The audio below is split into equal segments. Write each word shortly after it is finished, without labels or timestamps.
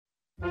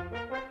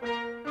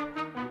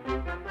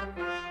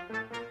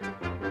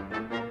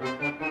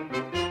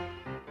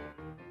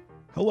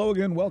Hello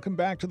again. Welcome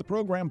back to the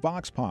program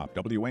Vox Pop,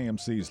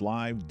 WAMC's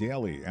live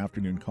daily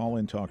afternoon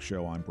call-in talk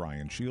show. I'm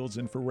Brian Shields,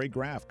 and for Ray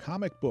Graff,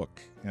 comic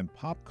book and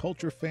pop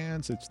culture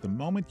fans, it's the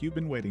moment you've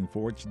been waiting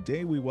for.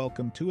 Today we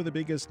welcome two of the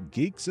biggest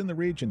geeks in the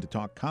region to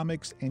talk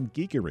comics and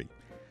geekery.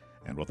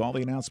 And with all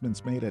the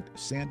announcements made at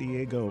San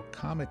Diego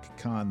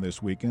Comic-Con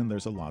this weekend,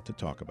 there's a lot to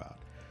talk about.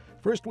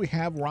 First, we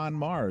have Ron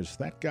Marz.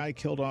 That guy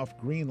killed off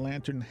Green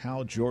Lantern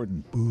Hal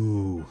Jordan.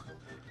 Boo.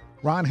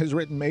 Ron has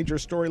written major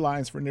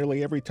storylines for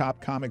nearly every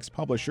top comics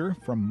publisher,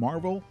 from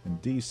Marvel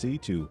and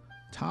DC to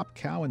Top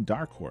Cow and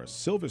Dark Horse,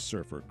 Silver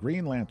Surfer,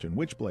 Green Lantern,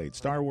 Witchblade,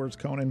 Star Wars,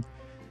 Conan.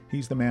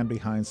 He's the man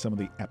behind some of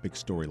the epic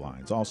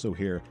storylines. Also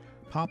here,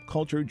 pop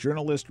culture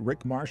journalist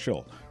Rick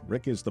Marshall.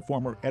 Rick is the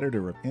former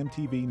editor of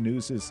MTV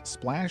News'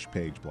 Splash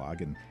Page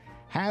blog and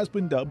has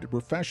been dubbed a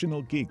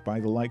professional geek by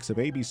the likes of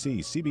ABC,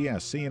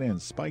 CBS,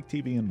 CNN, Spike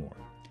TV, and more.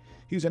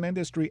 He's an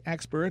industry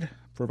expert,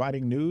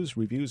 providing news,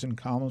 reviews, and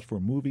columns for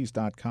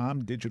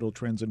Movies.com, digital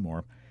trends, and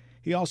more.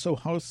 He also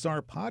hosts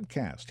our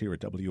podcast here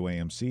at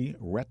WAMC,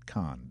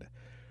 Retconned.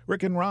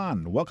 Rick and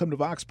Ron, welcome to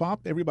Vox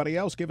Pop. Everybody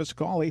else, give us a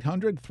call,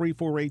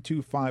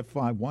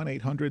 800-348-2551,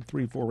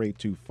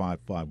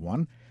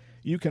 800-348-2551.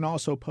 You can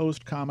also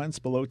post comments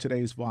below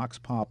today's Vox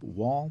Pop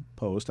wall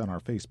post on our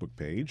Facebook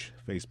page,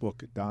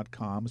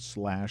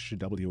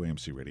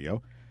 facebook.com/WAMC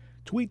Radio.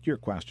 Tweet your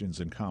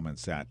questions and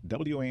comments at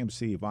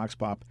WAMC Vox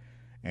Pop.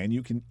 And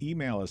you can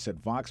email us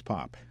at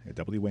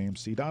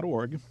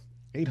voxpop@wamc.org,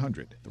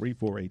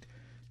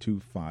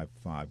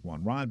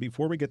 800-348-2551. Ron,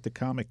 before we get to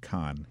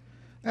Comic-Con,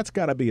 that's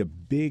got to be a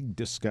big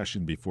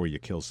discussion before you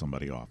kill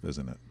somebody off,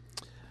 isn't it?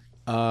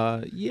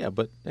 Yeah,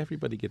 but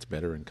everybody gets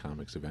better in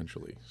comics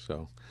eventually.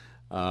 So,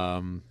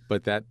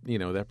 but that,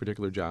 that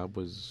particular job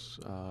was,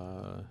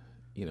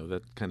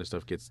 that kind of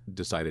stuff gets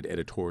decided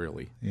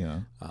editorially.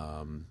 Yeah.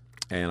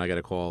 And I got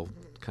a call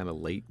kind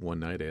of late one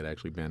night. I had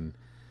actually been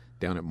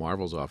down at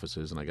Marvel's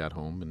offices, and I got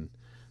home, and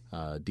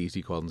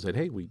DC called and said,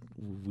 "Hey,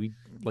 we'd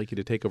like you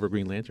to take over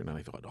Green Lantern." And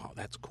I thought, "Oh,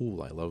 that's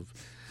cool. I love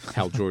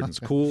Hal Jordan's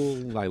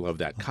cool. I love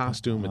that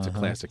costume. It's a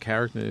classic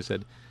character." And they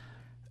said,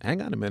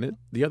 "Hang on a minute.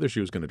 The other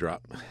shoe's going to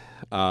drop."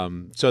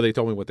 So they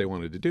told me what they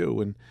wanted to do,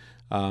 and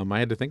I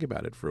had to think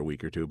about it for a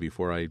week or two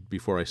before I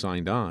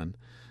signed on.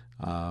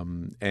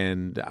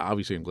 And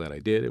obviously, I'm glad I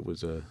did. It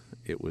was a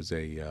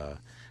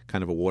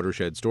kind of a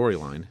watershed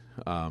storyline.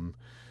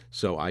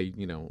 So I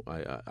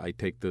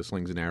take the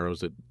slings and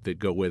arrows that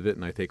go with it,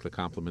 and I take the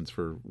compliments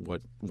for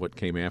what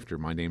came after.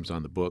 My name's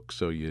on the book,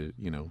 so you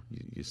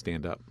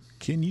stand up.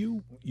 Can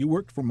you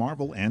worked for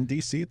Marvel and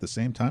DC at the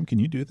same time? Can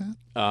you do that?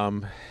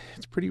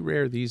 It's pretty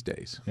rare these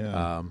days.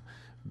 Yeah.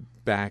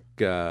 Back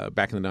in the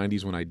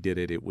 90s when I did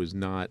it, it was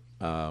not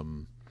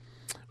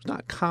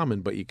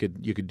common, but you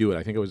could do it.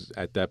 I think it was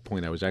at that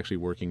point I was actually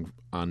working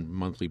on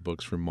monthly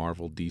books for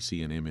Marvel,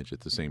 DC, and Image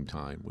at the same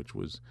time, which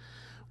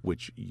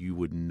you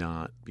would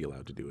not be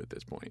allowed to do at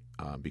this point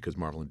because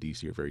Marvel and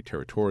DC are very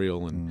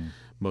territorial, and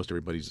most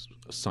everybody's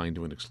assigned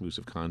to an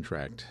exclusive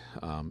contract.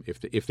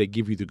 If they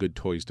give you the good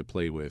toys to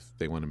play with,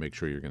 they want to make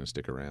sure you're going to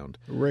stick around.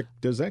 Rick,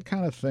 does that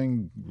kind of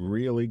thing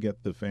really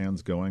get the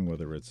fans going,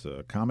 whether it's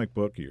a comic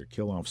book or you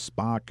kill off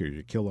Spock or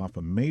you kill off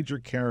a major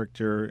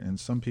character, and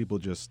some people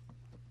just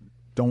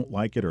don't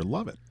like it or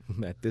love it?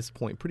 At this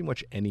point, pretty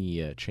much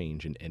any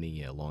change in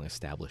any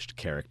long-established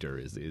character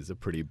is a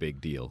pretty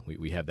big deal.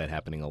 We have that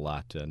happening a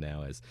lot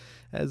now as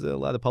a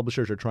lot of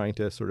publishers are trying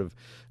to sort of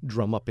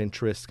drum up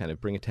interest, kind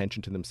of bring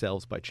attention to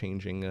themselves by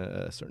changing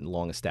certain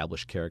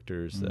long-established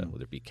characters,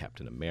 whether it be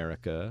Captain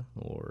America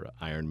or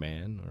Iron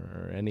Man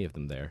or any of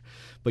them there.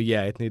 But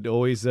yeah, it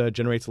always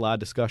generates a lot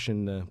of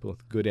discussion,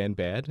 both good and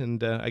bad,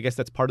 and I guess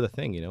that's part of the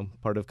thing.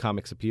 Part of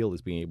comics appeal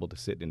is being able to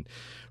sit and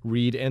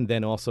read and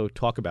then also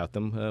talk about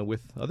them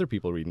with other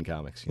people reading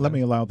comics. Let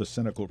me allow the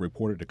cynical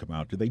reporter to come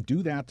out. Do they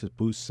do that to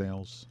boost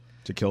sales?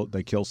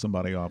 They kill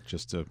somebody off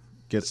just to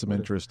get some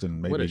interest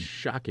and maybe... What a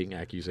shocking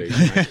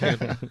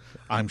accusation.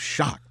 I'm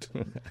shocked.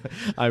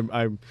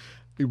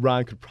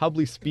 Ron could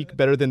probably speak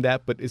better than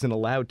that, but isn't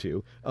allowed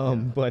to.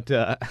 But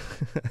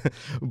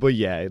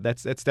yeah,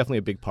 that's definitely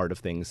a big part of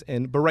things.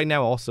 But right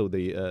now, also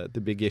the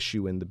big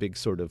issue and the big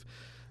sort of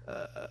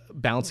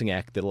balancing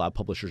act that a lot of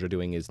publishers are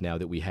doing is now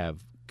that we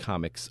have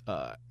comics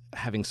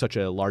having such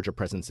a larger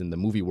presence in the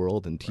movie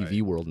world and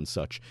TV world and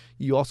such,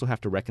 you also have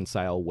to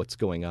reconcile what's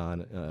going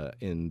on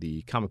in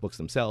the comic books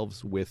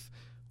themselves with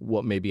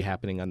what may be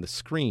happening on the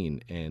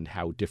screen, and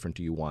how different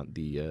do you want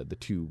the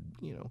two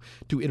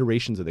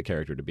iterations of the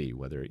character to be,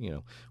 whether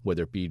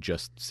it be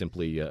just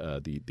simply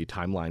the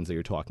timelines that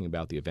you're talking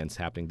about, the events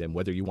happening, then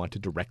whether you want to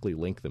directly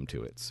link them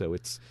to it. So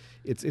it's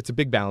a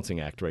big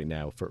balancing act right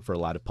now for a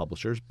lot of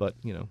publishers, but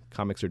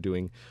comics are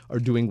doing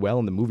well,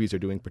 and the movies are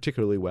doing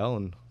particularly well,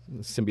 and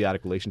the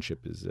symbiotic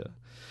relationship is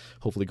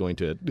hopefully going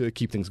to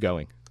keep things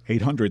going.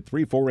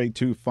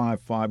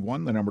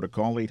 800-348-2551, the number to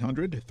call,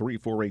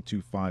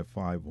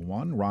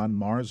 800-348-2551. Ron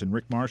Marz and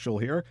Rick Marshall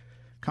here.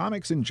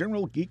 Comics and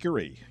general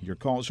geekery. Your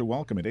calls are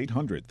welcome at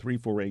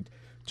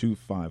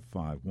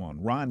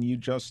 2551. Ron, you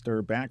just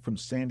are back from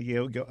San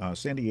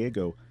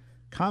Diego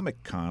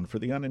Comic-Con for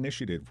the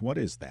uninitiated. What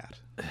is that?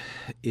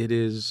 It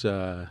is.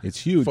 It's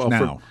huge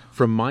now.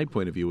 From my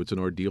point of view, it's an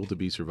ordeal to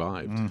be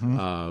survived.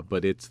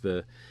 But it's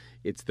the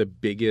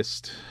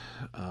biggest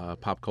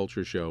pop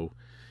culture show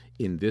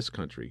in this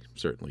country.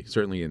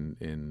 Certainly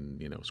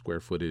in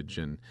square footage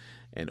and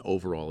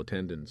overall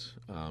attendance.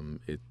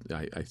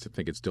 I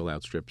think it still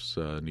outstrips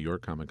New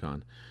York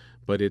Comic-Con.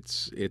 But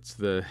it's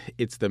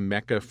the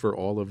mecca for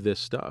all of this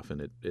stuff,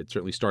 and it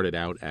certainly started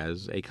out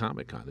as a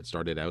Comic-Con. It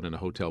started out in a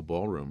hotel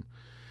ballroom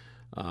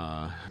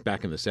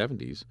back in the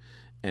 70s,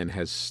 and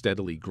has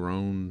steadily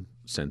grown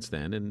since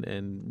then,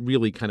 and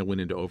really kind of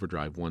went into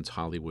overdrive once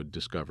Hollywood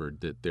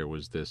discovered that there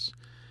was this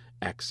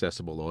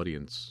accessible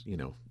audience,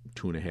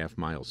 2.5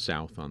 miles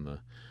south on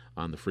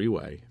the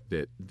freeway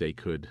that they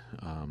could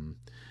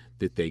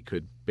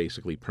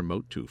basically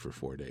promote to for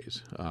 4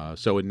 days.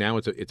 So now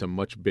it's a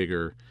much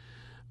bigger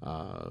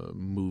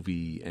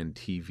movie and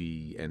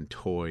TV and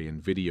toy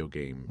and video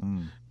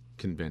game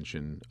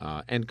convention,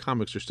 and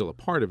comics are still a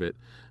part of it,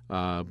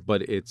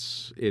 but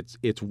it's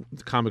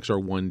comics are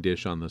one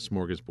dish on the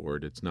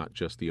smorgasbord. It's not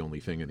just the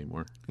only thing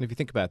anymore. And if you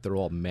think about it, they're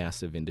all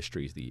massive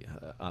industries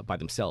by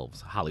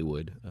themselves.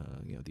 Hollywood,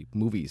 the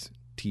movies,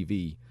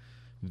 TV,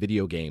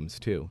 video games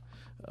too.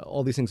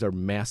 All these things are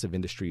massive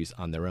industries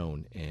on their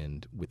own,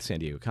 and with San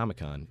Diego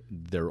Comic-Con,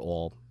 they're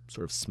all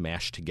sort of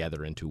smashed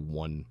together into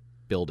one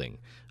building.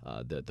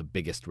 The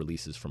biggest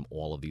releases from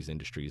all of these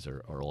industries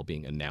are all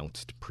being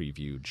announced,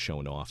 previewed,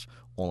 shown off,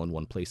 all in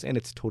one place, and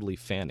it's totally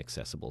fan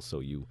accessible. So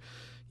you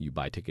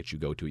buy tickets, you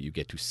go to it, you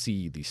get to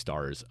see the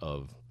stars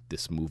of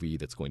this movie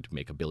that's going to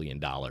make $1 billion,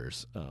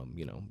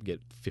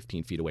 get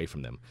 15 feet away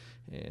from them.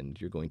 And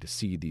you're going to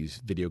see these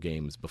video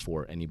games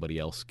before anybody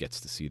else gets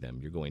to see them.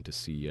 You're going to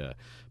see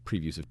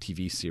previews of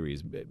TV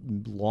series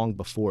long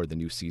before the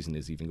new season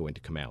is even going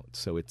to come out.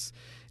 So it's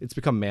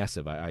become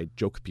massive. I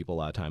joke with people a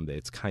lot of time that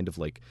it's kind of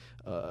like,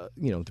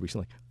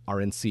 recently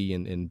RNC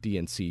and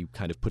DNC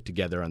kind of put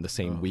together on the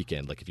same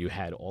weekend. Like if you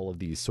had all of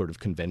these sort of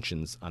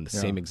conventions on the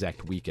same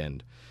exact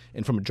weekend.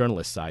 And from a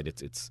journalist side,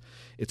 it's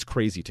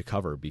crazy to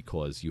cover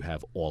because you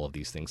have all of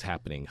these things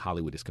happening.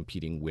 Hollywood is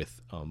competing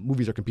with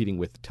movies are competing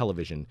with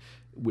television,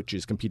 which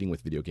is competing with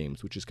video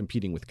games, which is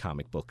competing with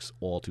comic books,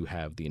 all to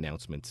have the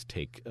announcements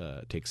take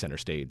center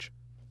stage.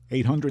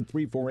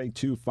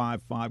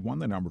 800-348-2551,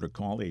 the number to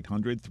call,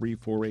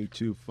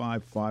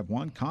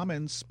 800-348-2551.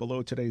 Comments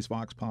below today's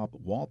Vox Pop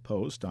wall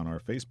post on our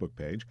Facebook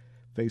page,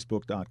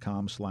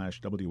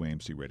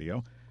 facebook.com/WAMC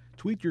Radio.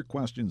 Tweet your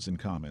questions and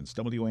comments,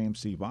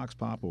 WAMC Vox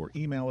Pop, or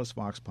email us,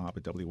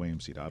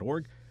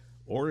 voxpop@WAMC.org.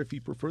 Or if you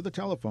prefer the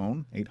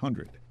telephone,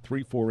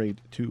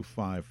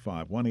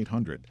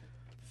 800-348-2551,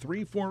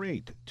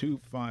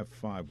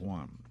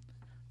 800-348-2551.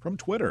 From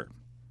Twitter,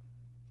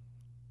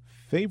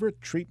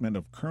 favorite treatment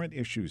of current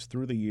issues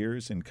through the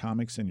years in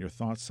comics and your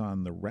thoughts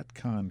on the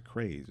retcon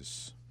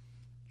craze.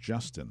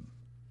 Justin,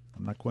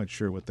 I'm not quite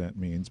sure what that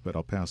means, but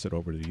I'll pass it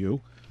over to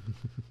you.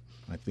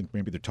 I think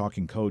maybe they're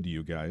talking code to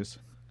you guys.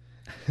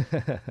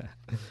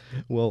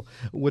 Well,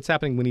 what's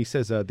happening when he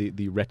says the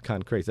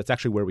retcon craze? That's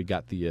actually where we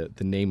got the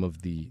name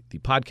of the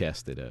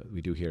podcast that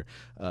we do here.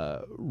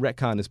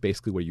 Retcon is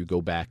basically where you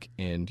go back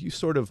and you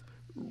sort of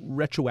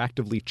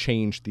retroactively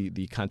change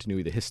the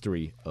continuity, the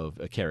history of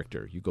a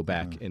character. You go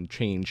back and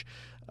change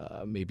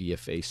maybe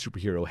if a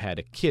superhero had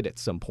a kid at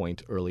some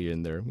point earlier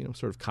in their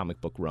sort of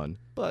comic book run,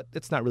 but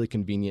it's not really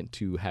convenient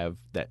to have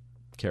that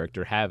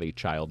character have a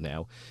child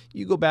now.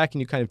 You go back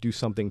and you kind of do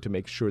something to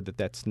make sure that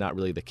that's not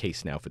really the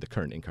case now for the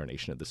current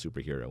incarnation of the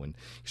superhero, and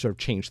you sort of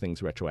change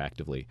things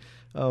retroactively.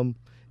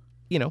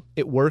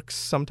 It works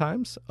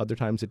sometimes, other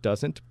times it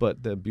doesn't,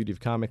 but the beauty of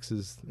comics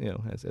is,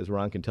 as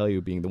Ron can tell you,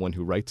 being the one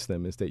who writes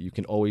them, is that you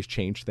can always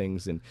change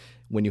things, and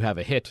when you have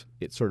a hit,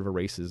 it sort of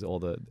erases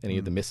any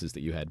of the misses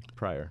that you had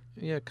prior.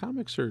 Yeah,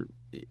 comics are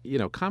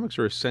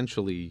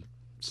essentially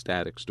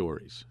static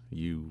stories.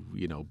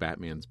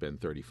 Batman's been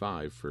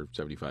 35 for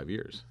 75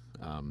 years.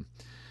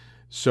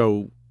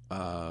 So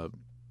a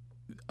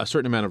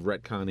certain amount of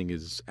retconning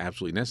is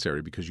absolutely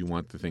necessary because you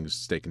want the things to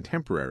stay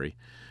contemporary.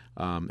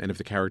 And if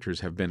the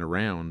characters have been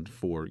around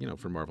for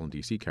Marvel and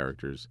DC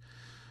characters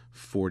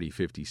 40,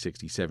 50,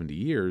 60, 70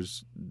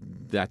 years,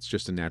 that's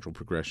just a natural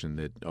progression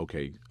that,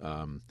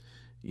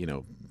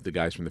 the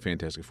guys from the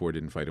Fantastic Four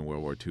didn't fight in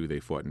World War II. They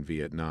fought in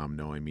Vietnam.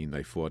 No, I mean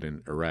they fought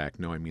in Iraq.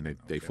 No, I mean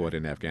they fought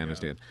in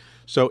Afghanistan. Yeah.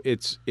 So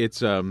it's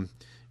a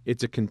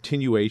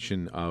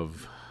continuation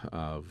of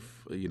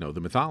the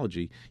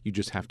mythology. You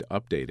just have to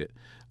update it.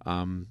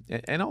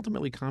 And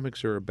ultimately,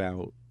 comics are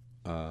about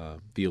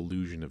the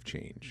illusion of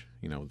change.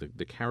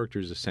 The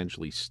characters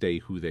essentially stay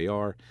who they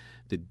are.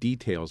 The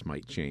details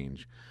might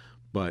change,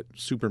 but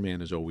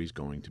Superman is always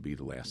going to be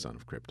the last son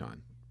of Krypton.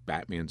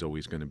 Batman's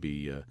always going to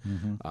be a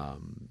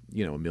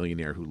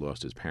millionaire who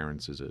lost his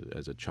parents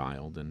as a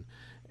child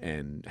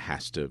and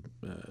has to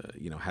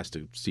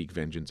seek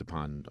vengeance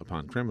upon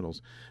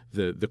criminals.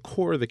 The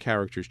core of the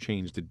characters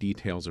change, the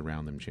details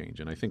around them change,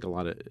 and I think in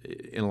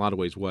a lot of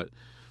ways what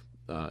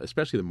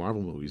especially the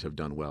Marvel movies have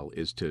done well,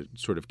 is to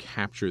sort of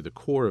capture the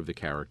core of the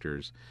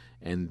characters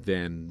and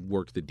then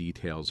work the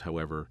details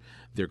however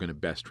they're going to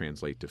best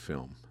translate to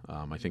film.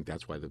 I think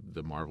that's why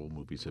the Marvel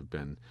movies have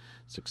been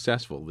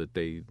successful, that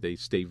they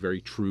stay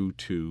very true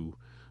to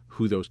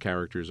who those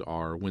characters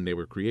are when they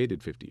were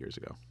created 50 years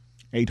ago.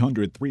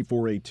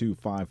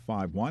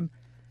 800-348-2551.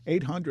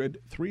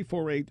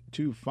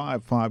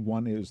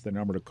 800-348-2551 is the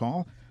number to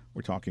call.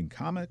 We're talking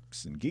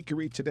comics and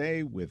geekery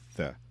today with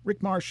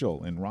Rick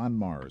Marshall and Ron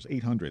Marz.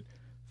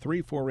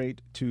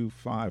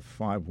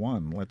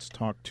 800-348-2551. Let's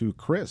talk to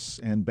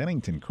Chris and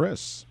Bennington.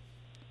 Chris.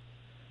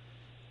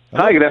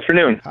 Hello. Hi, good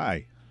afternoon.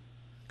 Hi.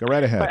 Go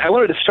right ahead. I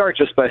wanted to start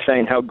just by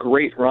saying how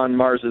great Ron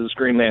Marz's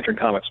Green Lantern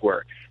comics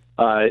were.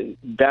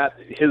 That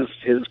his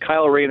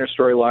Kyle Rayner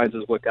storylines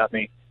is what got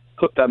me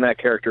hooked on that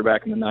character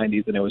back in the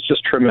 90s, and it was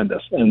just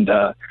tremendous. And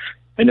I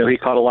know he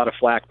caught a lot of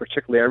flack,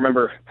 particularly. I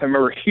remember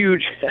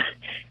huge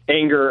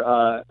anger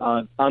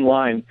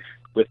online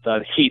with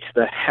Heat,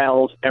 the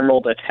Hal's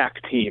Emerald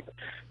Attack Team,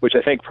 which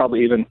I think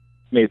probably even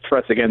made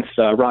threats against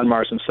Ron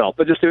Marz himself.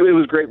 But just it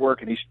was great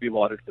work, and he should be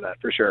lauded for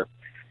that, for sure.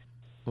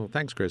 Well,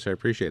 thanks, Chris. I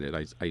appreciate it.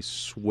 I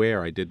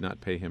swear I did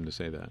not pay him to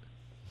say that.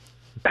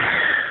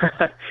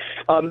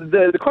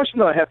 The question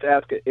that I have to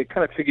ask, it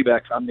kind of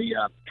piggybacks on the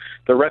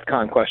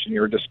retcon question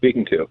you were just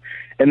speaking to,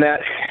 and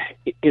that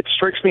it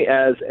strikes me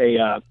as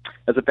a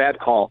bad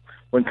call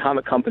when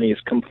comic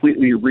companies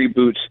completely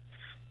reboot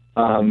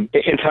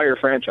entire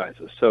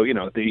franchises. So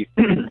the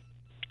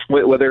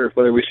whether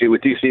we see it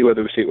with DC,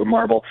 whether we see it with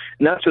Marvel,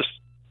 not just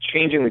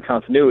changing the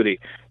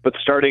continuity, but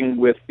starting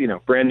with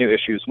brand new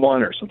issues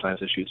 1 or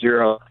sometimes issue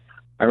 0.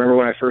 I remember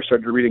when I first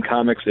started reading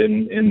comics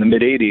in the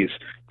mid-'80s,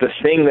 the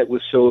thing that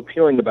was so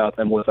appealing about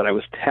them was that I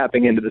was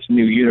tapping into this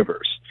new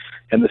universe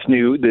and this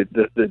new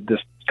this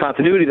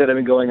continuity that had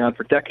been going on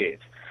for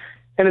decades.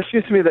 And it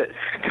seems to me that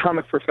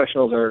comic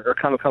professionals or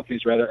comic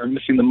companies rather are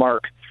missing the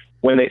mark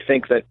when they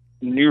think that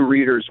new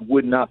readers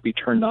would not be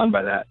turned on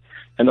by that,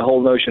 and the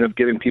whole notion of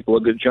giving people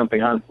a good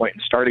jumping on point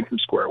and starting from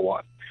square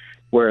one.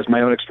 Whereas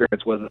my own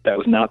experience was that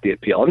was not the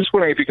appeal. I'm just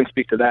wondering if you can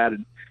speak to that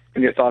and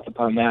your thoughts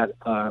upon that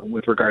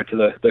with regard to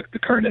the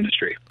current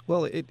industry.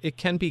 Well, it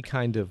can be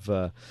kind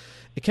of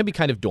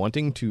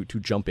daunting to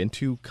jump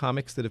into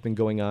comics that have been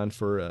going on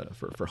for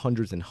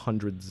hundreds and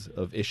hundreds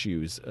of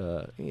issues,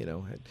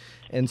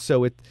 and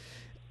so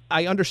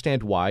I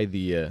understand why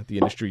the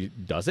industry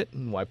does it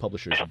and why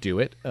publishers do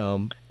it,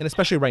 and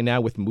especially right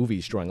now with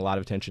movies drawing a lot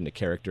of attention to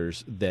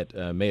characters that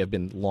may have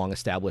been long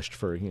established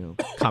for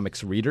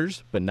comics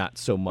readers, but not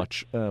so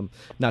much in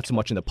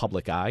the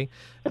public eye.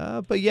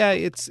 But yeah,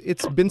 it's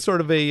been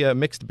sort of a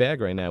mixed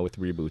bag right now with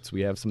reboots.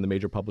 We have some of the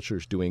major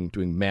publishers doing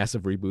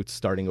massive reboots,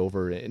 starting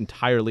over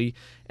entirely,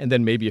 and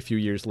then maybe a few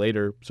years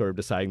later, sort of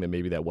deciding that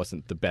maybe that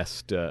wasn't the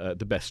best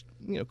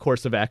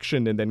course of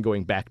action, and then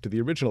going back to the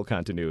original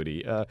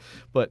continuity.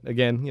 But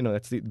again,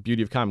 that's the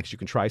beauty of comics. You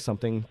can try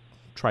something,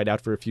 try it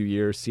out for a few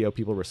years, see how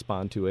people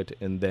respond to it,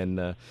 and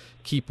then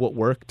keep what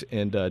worked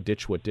and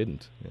ditch what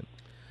didn't. Yeah.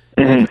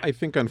 Well, I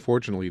think,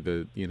 unfortunately,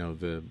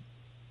 the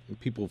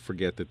people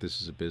forget that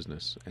this is a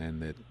business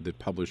and that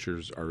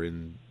publishers are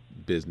in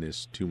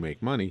business to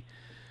make money,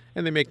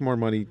 and they make more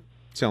money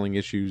selling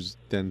issues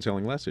than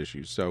selling less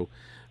issues. So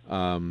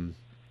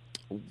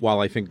while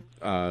I think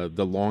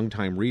the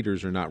longtime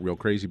readers are not real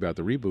crazy about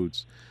the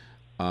reboots,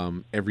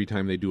 every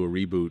time they do a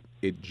reboot,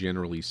 it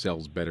generally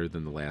sells better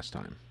than the last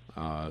time.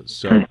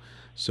 So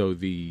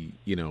the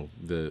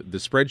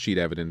spreadsheet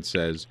evidence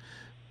says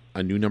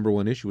a new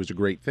 #1 issue is a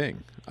great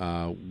thing.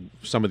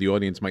 Some of the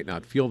audience might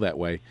not feel that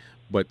way,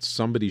 but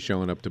somebody's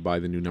showing up to buy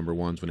the new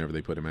 #1s whenever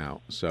they put them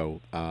out.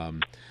 So,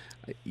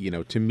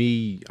 to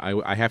me,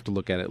 I have to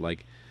look at it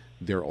like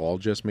they're all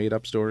just made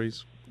up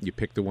stories. You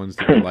pick the ones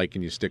that you like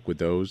and you stick with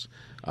those.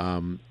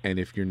 And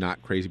if you're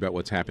not crazy about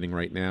what's happening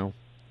right now,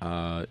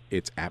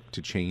 it's apt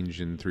to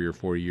change in 3 or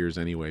 4 years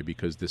anyway,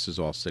 because this is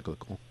all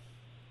cyclical.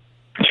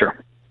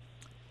 Sure.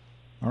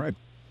 All right.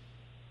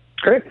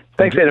 Great.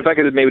 Thanks, and if I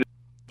could maybe...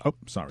 Oh,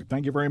 sorry.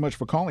 Thank you very much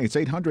for calling. It's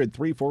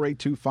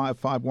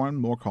 800-348-2551.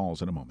 More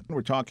calls in a moment.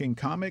 We're talking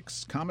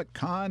comics,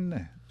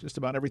 Comic-Con, just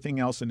about everything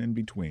else and in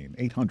between.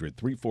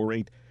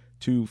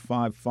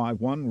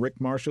 800-348-2551. Rick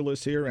Marshall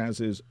is here,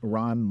 as is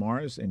Ron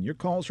Marz, and your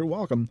calls are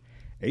welcome.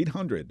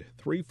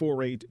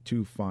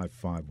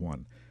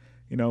 800-348-2551.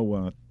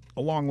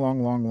 A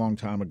long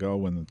time ago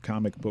when the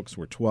comic books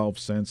were 12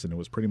 cents and it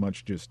was pretty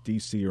much just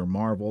DC or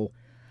Marvel,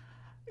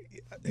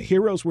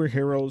 heroes were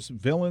heroes,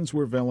 villains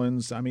were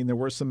villains. I mean, there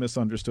were some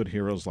misunderstood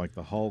heroes like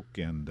the Hulk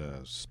and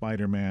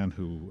Spider-Man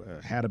who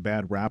had a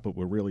bad rap but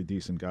were really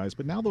decent guys.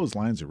 But now those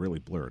lines are really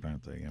blurred,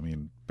 aren't they? I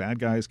mean, bad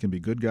guys can be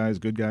good guys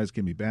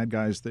can be bad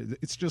guys.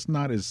 It's just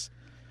not it's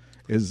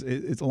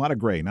a lot of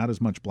gray, not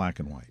as much black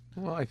and white.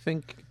 Well, I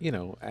think,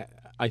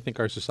 I think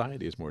our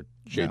society is more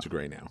shades of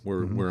gray now.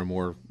 We're a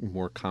more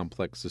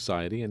complex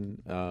society,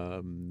 and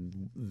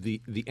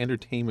the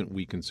entertainment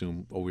we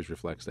consume always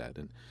reflects that.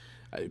 And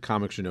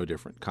comics are no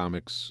different.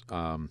 Comics,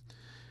 and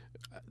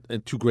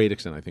to a great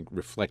extent, I think,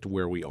 reflect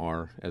where we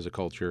are as a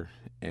culture,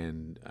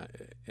 and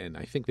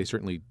I think they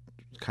certainly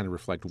kind of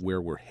reflect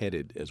where we're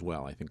headed as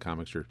well. I think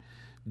comics are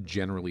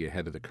generally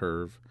ahead of the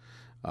curve.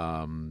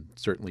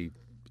 Certainly,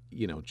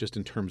 just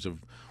in terms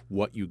of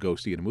what you go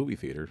see in a movie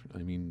theater. I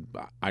mean,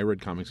 I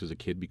read comics as a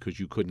kid because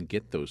you couldn't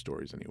get those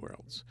stories anywhere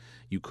else.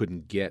 You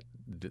couldn't get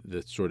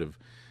the sort of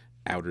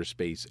outer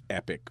space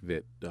epic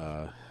that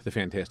the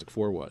Fantastic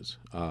Four was,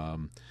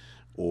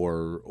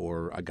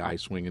 or a guy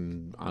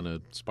swinging on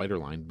a spider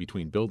line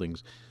between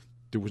buildings.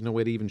 There was no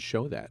way to even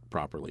show that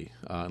properly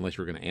unless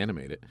you were going to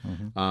animate it.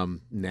 Mm-hmm.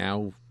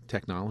 Now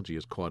technology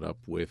has caught up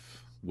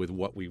with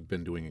what we've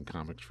been doing in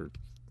comics for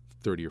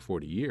 30 or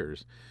 40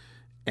 years,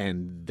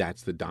 and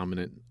that's the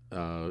dominant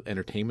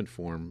entertainment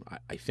form,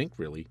 I think,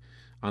 really,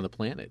 on the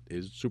planet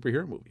is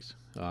superhero movies.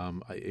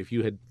 If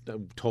you had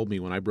told me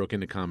when I broke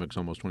into comics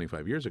almost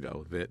 25 years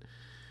ago that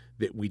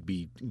we'd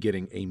be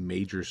getting a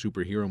major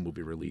superhero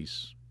movie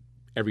release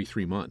every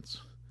 3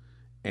 months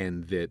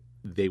and that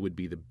they would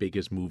be the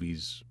biggest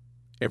movies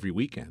every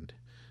weekend,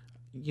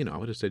 I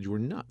would have said you were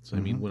nuts. Mm-hmm.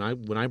 I mean,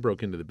 when I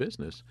broke into the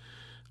business,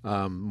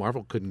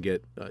 Marvel couldn't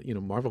get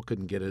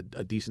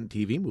a decent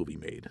TV movie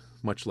made,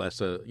 much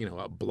less a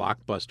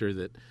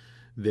blockbuster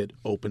that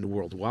opened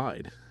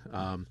worldwide.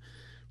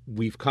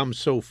 We've come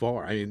so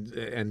far. I mean,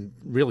 and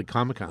really,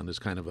 Comic-Con is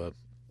kind of a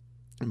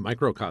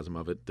microcosm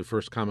of it. The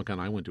first Comic-Con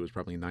I went to was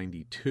probably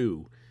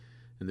 '92,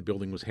 and the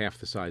building was half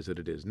the size that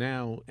it is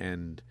now,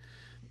 and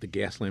the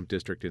Gaslamp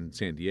District in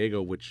San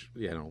Diego, which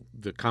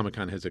the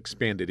Comic-Con has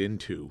expanded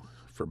into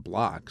for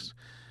blocks,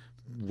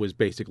 was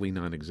basically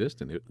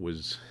non-existent. It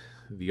was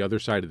the other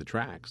side of the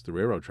tracks, the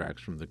railroad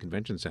tracks from the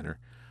convention center,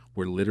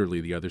 were literally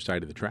the other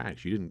side of the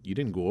tracks. You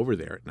didn't go over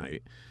there at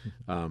night.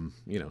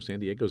 San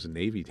Diego's a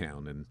Navy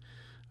town,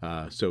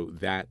 and so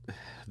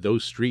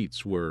those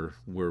streets were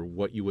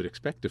what you would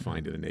expect to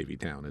find in a Navy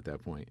town at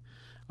that point.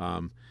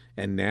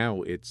 And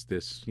now it's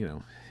this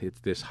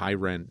high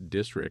rent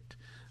district.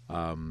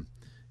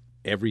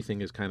 Everything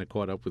is kind of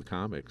caught up with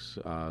comics.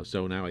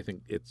 So now I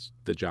think it's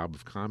the job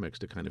of comics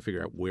to kind of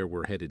figure out where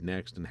we're headed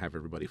next and have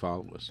everybody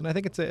follow us. And I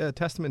think it's a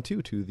testament,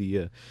 too, to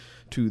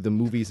the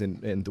movies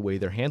and the way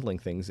they're handling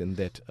things, and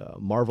that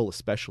Marvel,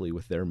 especially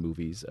with their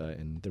movies,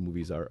 and their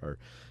movies are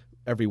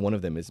every one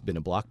of them has been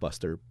a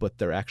blockbuster, but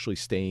they're actually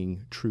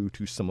staying true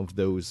to some of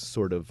those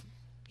sort of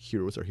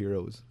heroes are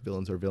heroes,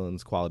 villains are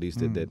villains qualities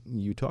that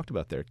you talked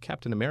about there.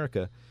 Captain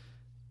America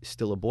is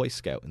still a Boy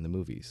Scout in the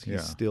movies.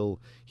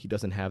 He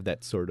doesn't have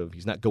that sort of,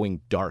 he's not going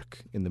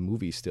dark in the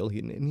movies still,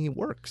 and he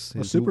works.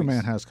 Well,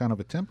 Superman has kind of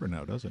a temper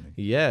now, doesn't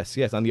he? Yes.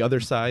 On the other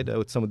side,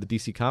 with some of the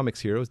DC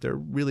Comics heroes, they're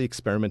really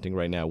experimenting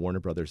right now.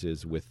 Warner Brothers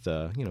is with,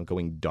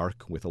 going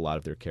dark with a lot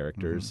of their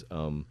characters.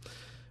 Mm-hmm.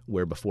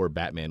 Where before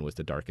Batman was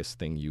the darkest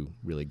thing you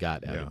really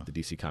got out of the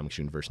DC Comics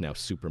universe. Now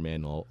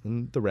Superman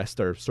and the rest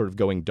are sort of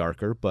going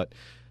darker, but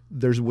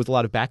there was a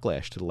lot of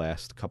backlash to the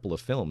last couple of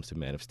films, to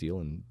Man of Steel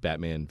and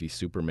Batman v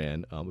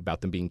Superman,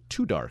 about them being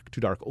too dark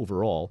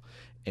overall.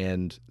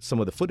 And some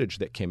of the footage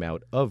that came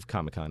out of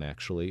Comic-Con,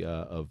 actually,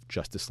 of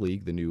Justice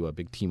League, the new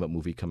big team-up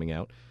movie coming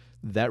out,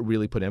 that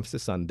really put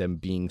emphasis on them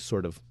being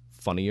sort of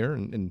funnier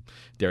and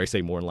dare I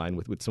say, more in line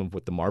with some of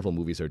what the Marvel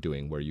movies are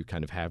doing, where you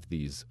kind of have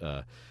these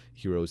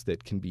heroes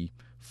that can be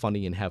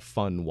funny and have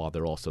fun while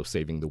they're also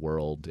saving the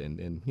world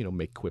and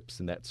make quips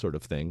and that sort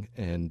of thing.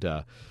 And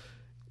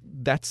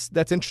that's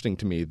interesting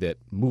to me, that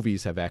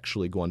movies have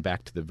actually gone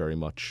back to the very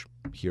much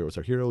heroes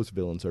are heroes,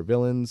 villains are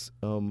villains,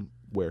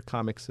 where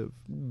comics have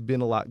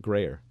been a lot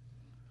grayer.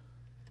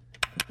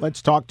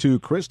 Let's talk to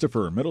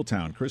Christopher,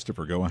 Middletown.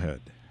 Christopher, go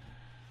ahead.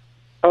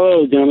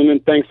 Hello, gentlemen.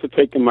 Thanks for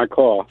taking my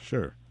call.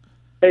 Sure.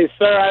 Hey,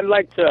 sir, I'd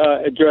like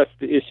to address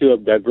the issue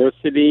of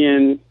diversity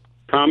in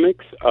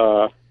comics.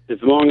 As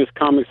long as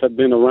comics have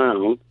been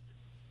around,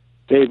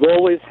 they've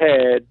always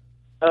had,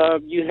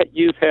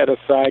 you've had a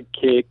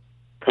sidekick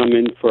come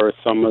in for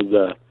some of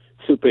the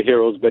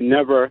superheroes, but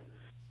never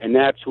an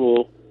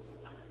actual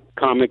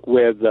comic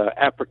where the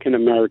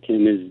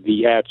African-American is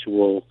the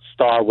actual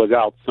star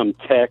without some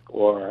tech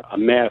or a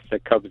mask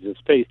that covers his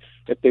face.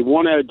 If they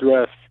want to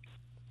address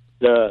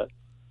the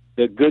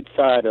good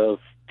side of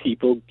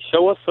people,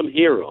 show us some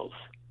heroes.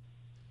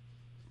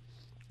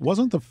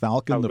 Wasn't the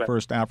Falcon the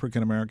first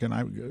African-American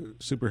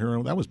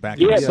superhero? That was back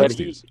in the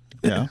 60s.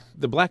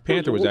 The Black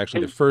Panther was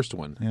actually the first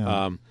one.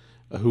 Yeah.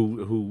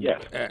 Who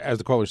as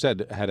the caller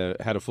said, had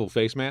a full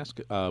face mask,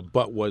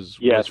 but was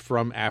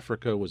from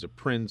Africa, was a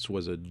prince,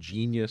 was a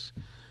genius.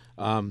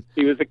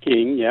 He was a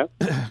king,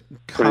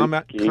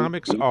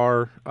 Comics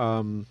are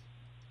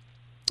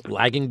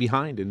lagging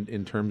behind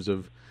in terms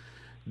of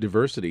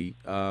diversity.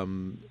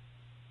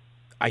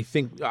 I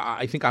think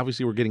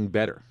obviously we're getting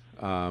better.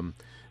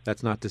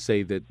 That's not to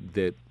say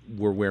that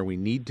we're where we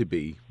need to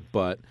be,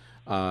 but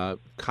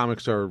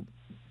comics are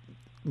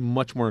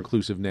much more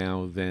inclusive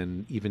now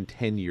than even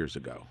 10 years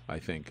ago, I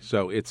think.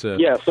 So it's a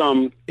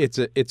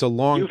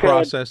long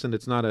process, and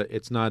it's not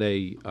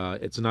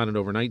an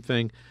overnight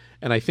thing.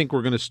 And I think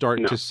we're going to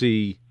start to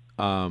see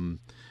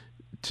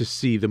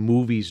the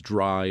movies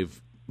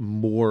drive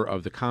more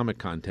of the comic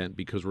content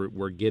because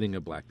we're getting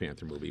a Black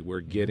Panther movie, we're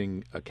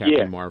getting a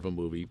Captain Marvel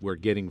movie, we're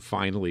getting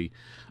finally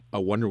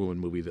a Wonder Woman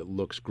movie that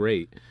looks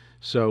great.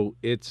 So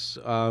it's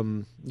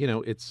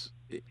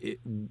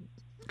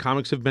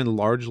comics have been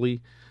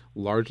largely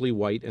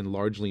white and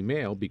largely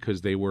male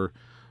because they were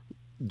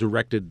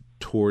directed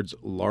towards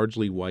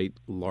largely white,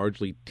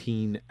 largely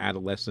teen,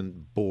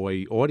 adolescent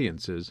boy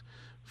audiences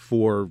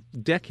for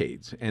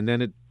decades, and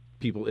then it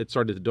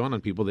started to dawn on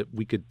people that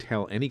we could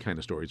tell any kind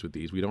of stories with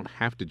these. We don't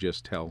have to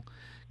just tell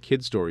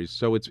kid stories.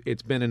 So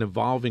it's been an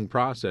evolving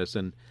process,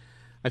 and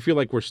I feel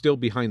like we're still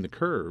behind the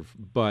curve,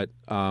 but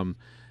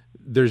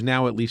there's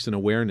now at least an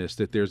awareness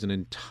that there's an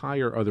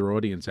entire other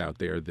audience out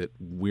there that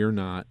we're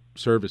not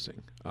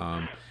servicing.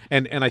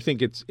 And I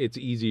think it's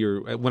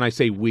easier when I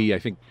say we. I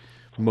think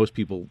most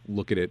people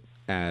look at it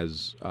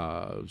as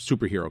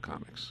superhero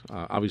comics.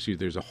 Obviously,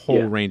 there's a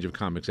whole range of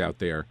comics out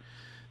there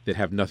that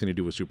have nothing to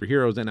do with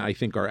superheroes, and I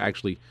think are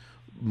actually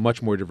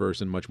much more diverse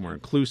and much more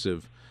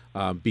inclusive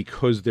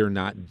because they're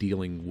not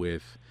dealing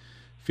with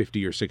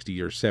 50 or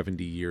 60 or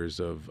 70 years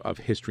of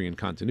history and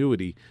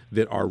continuity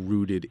that are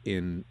rooted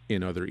in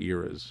other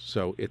eras.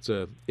 So it's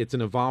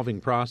an evolving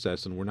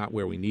process, and we're not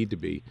where we need to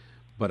be.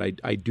 But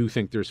I do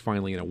think there's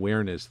finally an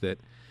awareness that,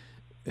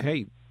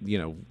 hey,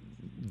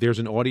 there's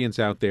an audience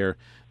out there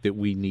that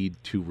we need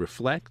to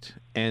reflect,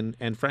 and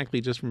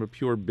frankly, just from a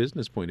pure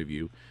business point of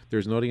view,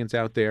 there's an audience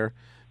out there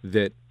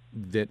that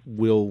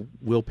will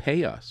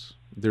pay us.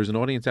 There's an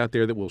audience out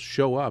there that will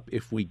show up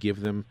if we give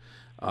them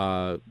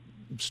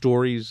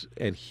stories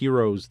and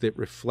heroes that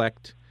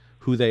reflect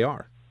who they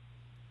are.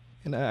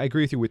 And I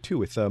agree with you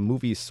with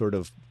movies sort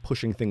of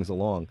pushing things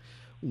along.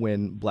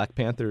 When Black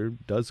Panther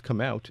does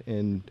come out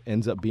and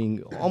ends up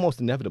being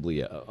almost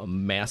inevitably a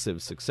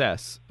massive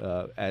success,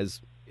 as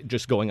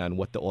just going on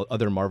what the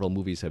other Marvel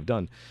movies have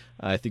done,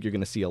 I think you're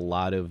going to see a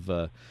lot of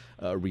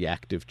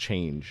reactive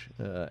change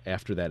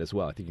after that as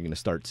well. I think you're going to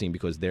start seeing,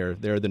 because they're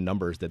the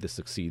numbers that this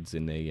succeeds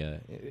in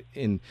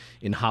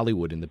in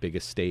Hollywood, in the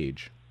biggest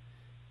stage.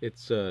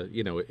 It's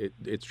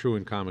it's true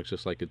in comics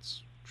just like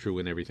it's true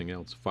in everything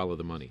else. Follow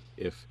the money.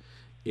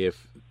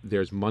 If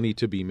there's money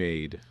to be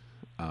made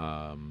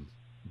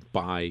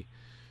by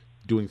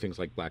doing things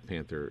like Black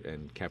Panther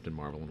and Captain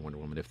Marvel and Wonder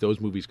Woman, if those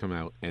movies come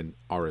out and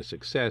are a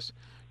success,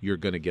 you're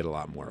going to get a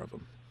lot more of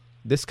them.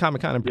 This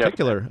Comic-Con in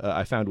particular,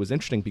 I found was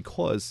interesting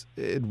because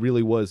it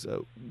really was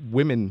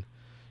women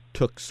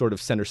took sort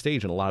of center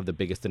stage in a lot of the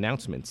biggest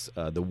announcements.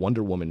 The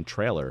Wonder Woman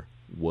trailer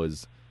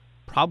was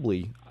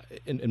probably,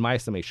 in my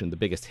estimation, the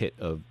biggest hit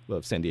of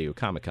San Diego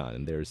Comic-Con.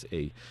 And there's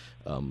a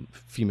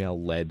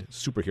female-led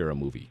superhero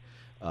movie.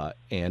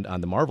 And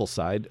on the Marvel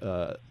side,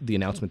 the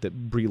announcement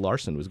that Brie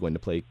Larson was going to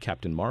play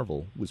Captain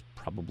Marvel was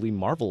probably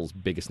Marvel's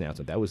biggest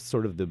announcement. That was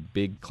sort of the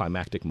big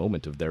climactic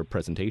moment of their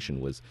presentation,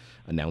 was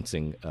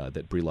announcing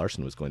that Brie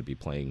Larson was going to be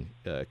playing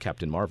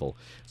Captain Marvel.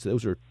 So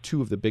those are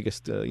two of the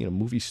biggest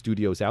movie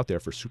studios out there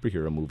for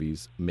superhero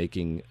movies,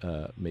 making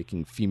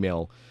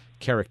female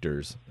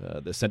characters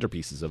the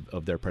centerpieces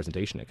of their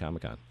presentation at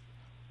Comic-Con.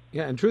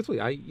 Yeah, and truthfully,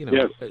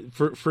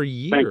 for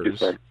years. Thank you,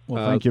 sir.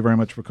 Well, thank you very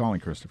much for calling,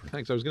 Christopher.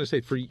 Thanks. I was going to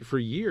say for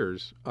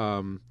years,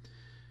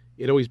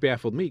 it always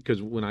baffled me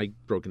because when I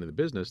broke into the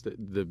business,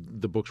 the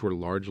books were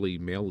largely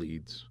male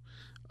leads,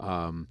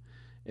 and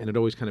it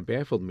always kind of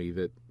baffled me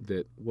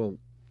that well,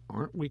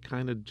 aren't we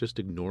kind of just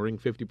ignoring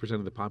 50%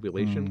 of the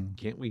population?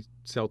 Can't we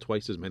sell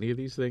twice as many of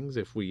these things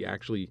if we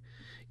actually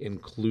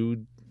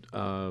include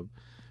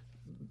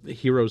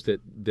heroes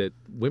that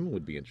women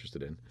would be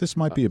interested in? This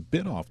might be a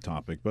bit off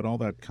topic, but all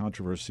that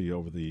controversy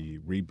over the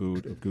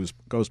reboot of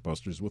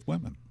Ghostbusters with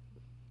women.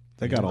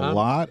 They got a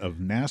lot of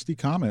nasty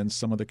comments.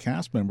 Some of the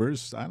cast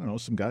members, I don't know,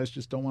 some guys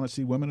just don't want to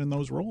see women in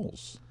those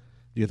roles.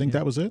 Do you think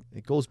that was it?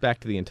 It goes back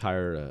to the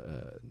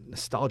entire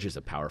nostalgia is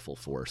a powerful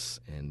force,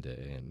 and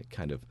it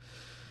kind of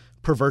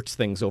perverts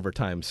things over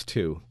time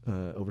too.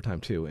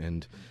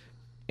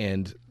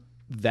 And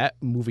that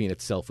movie in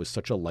itself was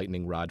such a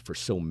lightning rod for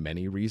so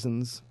many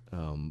reasons.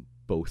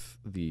 Both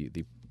the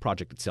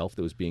project itself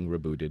that was being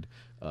rebooted,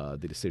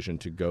 the decision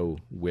to go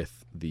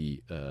with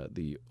the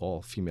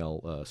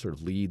all-female sort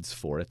of leads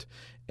for it,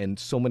 and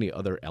so many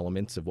other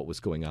elements of what was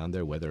going on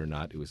there, whether or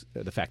not it was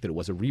the fact that it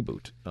was a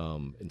reboot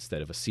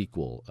instead of a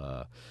sequel.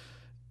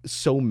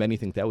 So many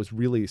things. That was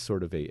really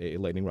sort of a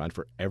lightning rod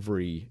for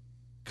every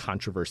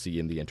controversy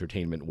in the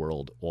entertainment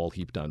world, all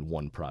heaped on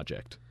one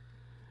project.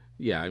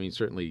 Yeah, I mean,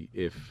 certainly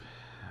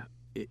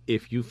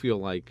if you feel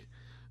like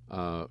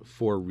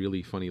four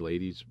really funny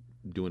ladies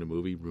doing a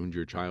movie ruined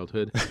your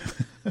childhood,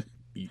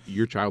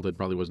 your childhood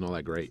probably wasn't all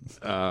that great.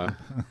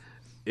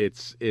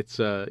 It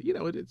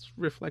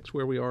reflects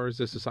where we are as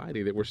a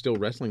society, that we're still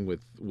wrestling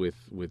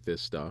with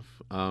this stuff.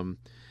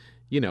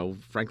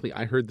 Frankly,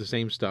 I heard the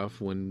same stuff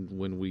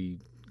when we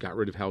got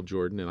rid of Hal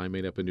Jordan and I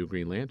made up a new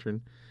Green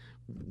Lantern.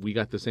 We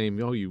got the same,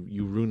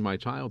 you ruined my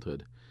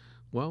childhood.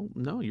 Well,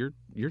 no,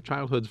 your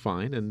childhood's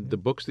fine, and the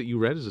books that you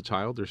read as a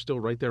child are still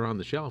right there on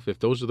the shelf. If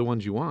those are the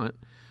ones you want,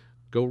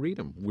 go read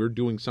them. We're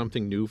doing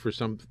something new for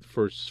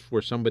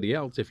somebody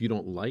else. If you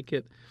don't like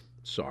it,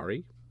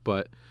 sorry,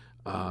 but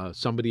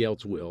somebody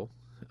else will.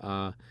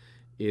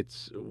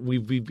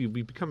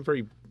 We've become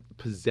very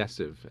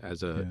possessive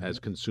as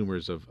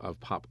consumers of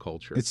pop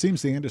culture. It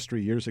seems the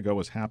industry years ago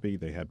was happy.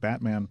 They had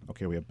Batman.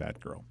 Okay, we have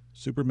Batgirl.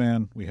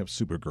 Superman, we have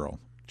Supergirl.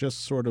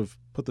 Just sort of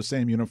put the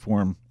same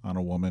uniform on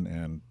a woman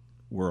and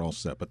we're all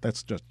set. But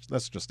that's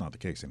just not the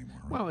case anymore.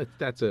 Right? Well,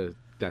 that's a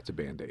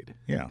Band-Aid.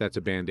 Yeah, that's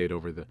a Band-Aid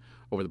over the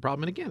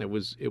problem. And again, it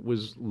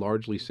was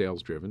largely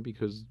sales driven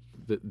because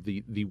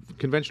the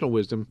conventional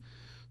wisdom,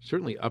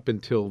 certainly up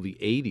until the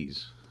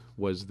 80s,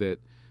 was that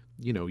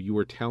you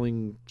were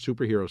telling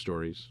superhero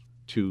stories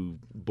to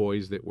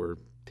boys that were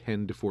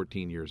 10 to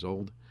 14 years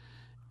old,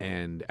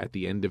 and at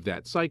the end of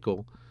that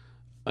cycle,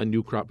 a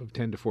new crop of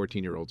 10 to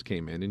 14-year-olds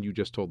came in, and you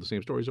just told the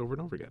same stories over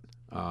and over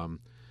again.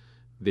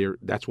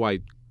 That's why,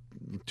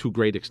 to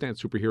great extent,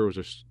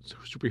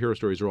 superhero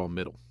stories are all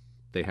middle.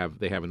 They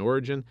have an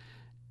origin,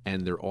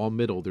 and they're all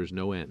middle. There's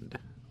no end.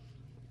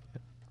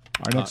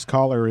 Our next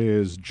caller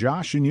is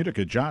Josh in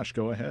Utica. Josh,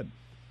 go ahead.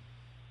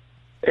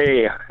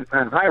 Hey,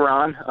 hi,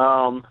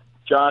 Ron.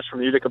 Josh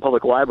from Utica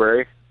Public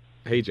Library.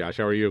 Hey, Josh,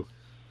 how are you?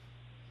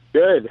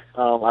 Good.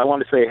 I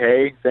want to say,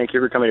 hey, thank you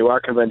for coming to our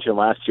convention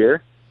last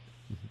year.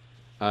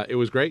 It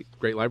was great.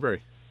 Great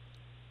library.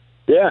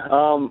 Yeah.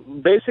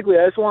 Basically,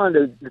 I just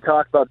wanted to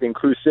talk about the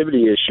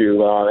inclusivity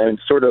issue and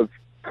sort of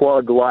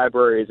plug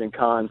libraries and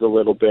cons a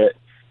little bit.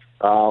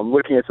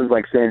 Looking at something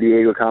like San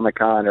Diego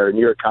Comic-Con or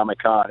New York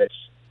Comic-Con,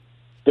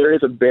 there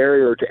is a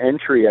barrier to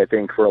entry, I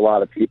think, for a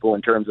lot of people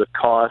in terms of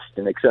cost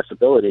and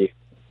accessibility.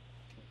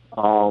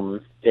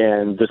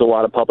 And there's a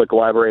lot of public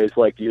libraries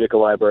like the Utica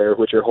Library,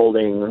 which are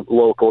holding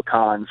local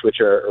cons, which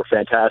are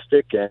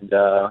fantastic and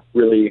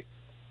really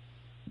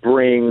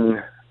bring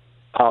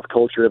pop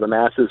culture to the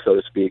masses, so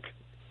to speak.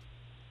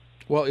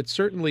 Well, it's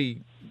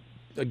certainly,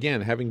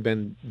 again, having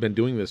been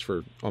doing this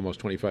for almost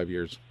 25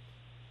 years,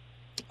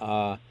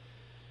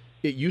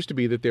 it used to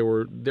be that there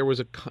was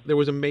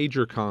a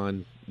major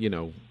con,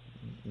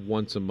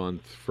 once a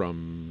month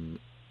from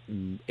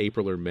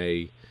April or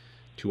May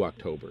to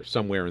October,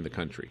 somewhere in the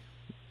country.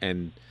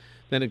 And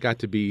then it got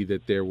to be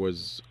that there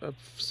was a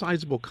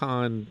sizable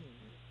con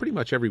pretty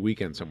much every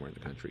weekend somewhere in the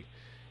country.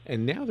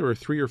 And now there are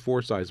 3 or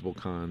 4 sizable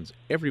cons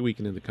every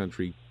weekend in the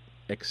country,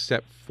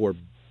 except for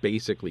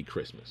basically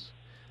Christmas.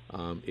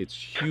 It's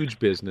huge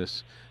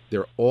business.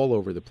 They're all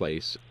over the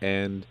place.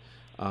 And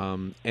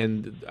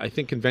I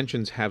think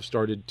conventions have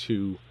started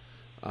to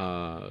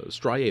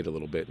striate a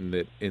little bit in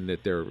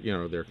that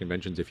they're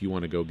conventions. If you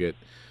want to go get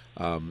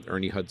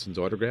Ernie Hudson's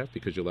autograph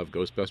because you love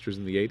Ghostbusters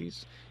in the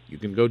 80s, you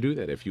can go do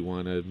that. If you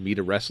want to meet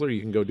a wrestler, you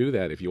can go do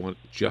that. If you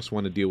just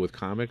want to deal with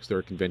comics, there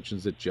are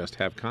conventions that just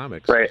have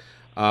comics. Right.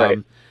 Right.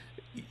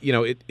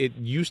 It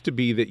used to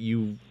be that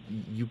you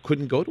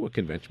couldn't go to a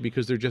convention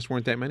because there just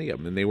weren't that many of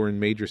them, and they were in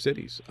major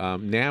cities.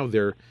 Now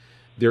they're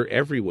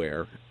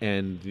everywhere,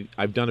 and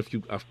I've done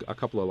a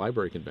couple of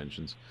library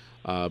conventions,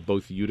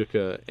 both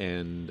Utica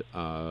and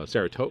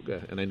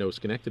Saratoga, and I know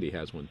Schenectady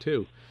has one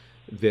too.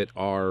 That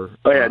are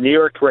New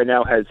York right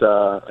now has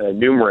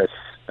numerous,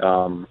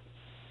 and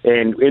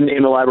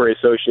in the Library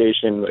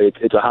Association,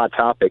 it's a hot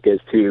topic as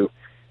to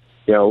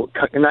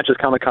not just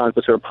Comic-Cons,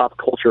 but sort of pop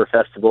culture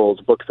festivals,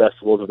 book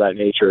festivals of that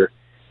nature.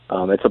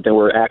 It's something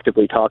we're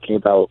actively talking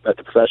about at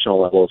the professional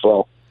level as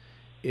well.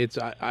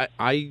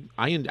 I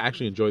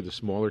actually enjoy the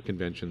smaller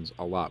conventions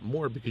a lot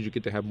more because you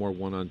get to have more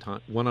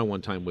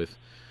one-on-one time with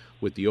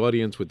the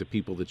audience, with the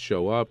people that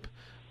show up.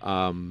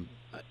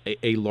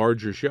 A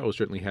larger show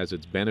certainly has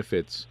its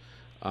benefits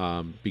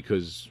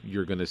because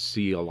you're going to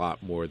see a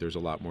lot more. There's a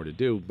lot more to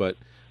do, but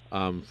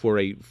for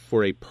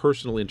a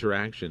personal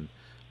interaction,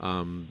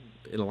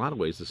 in a lot of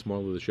ways, the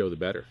smaller the show, the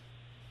better.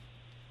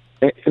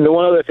 And the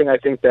one other thing I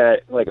think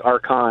that our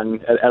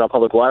con at a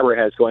public library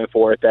has going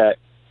for it, that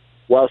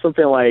while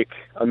something like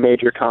a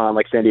major con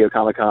like San Diego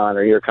Comic-Con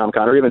or New York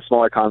Comic-Con or even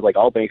smaller cons like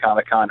Albany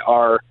Comic-Con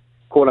are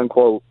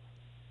quote-unquote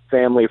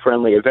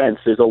family-friendly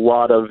events, there's a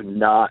lot of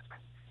not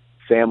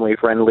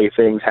family-friendly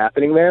things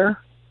happening there.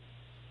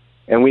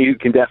 And we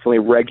can definitely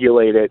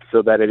regulate it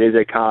so that it is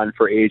a con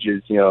for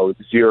ages,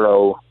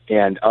 0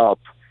 and up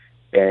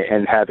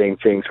and having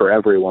things for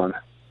everyone.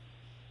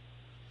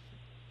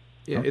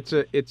 Yeah,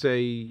 to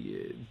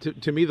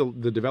me,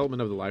 the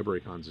development of the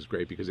library cons is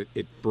great because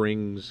it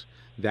brings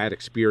that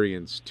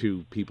experience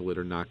to people that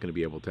are not going to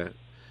be able to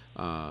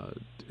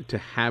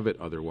have it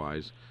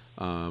otherwise.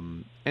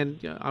 And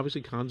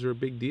obviously cons are a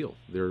big deal.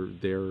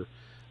 They're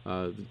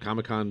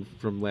Comic-Con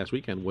from last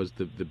weekend was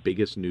the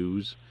biggest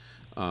news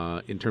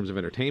in terms of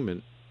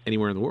entertainment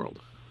anywhere in the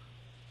world.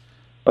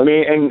 I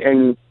mean,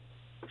 and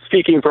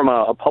speaking from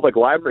a public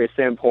library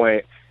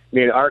standpoint, I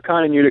mean, our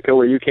con in Utica,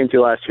 where you came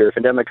to last year,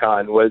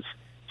 Fandemicon, was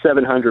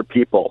 700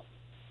 people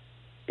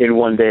in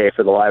one day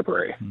for the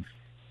library.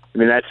 I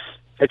mean, that's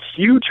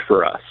huge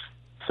for us.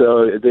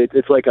 So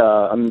it's like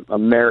a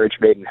marriage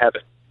made in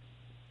heaven.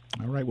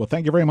 All right. Well,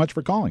 thank you very much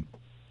for calling.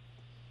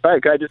 All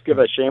right. Can I just give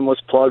a shameless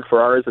plug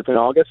for ours that's in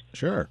August?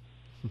 Sure.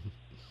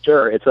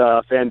 Sure. It's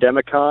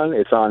Fandemicon.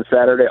 It's on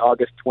Saturday,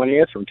 August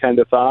 20th from 10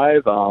 to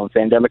 5 on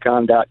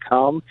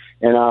fandemicon.com.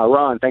 And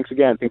Ron, thanks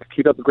again.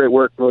 Keep up the great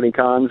work promoting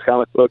cons,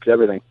 comic books,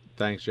 everything.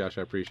 Thanks, Josh.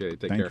 I appreciate it.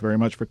 Take Thank care. you very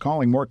much for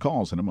calling. More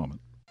calls in a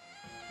moment.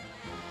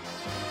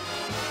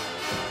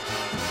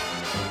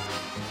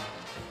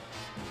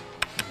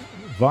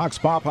 Vox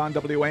Pop on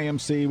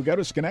WAMC. We go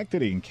to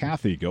Schenectady, and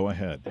Kathy, go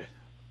ahead.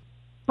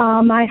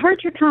 I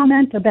heard your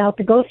comment about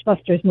the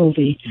Ghostbusters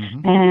movie,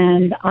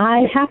 and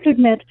I have to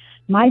admit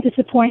my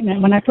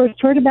disappointment. When I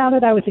first heard about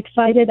it, I was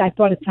excited. I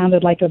thought it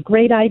sounded like a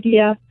great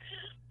idea,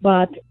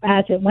 but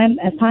as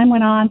time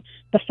went on,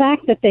 the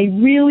fact that they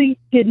really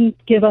didn't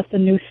give us a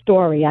new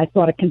story. I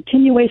thought a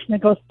continuation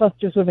of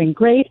Ghostbusters would have been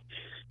great,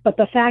 but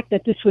the fact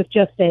that this was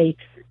just a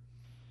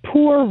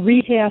poor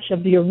rehash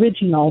of the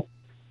original,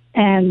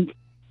 and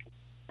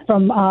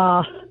from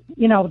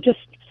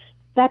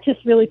that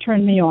just really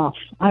turned me off.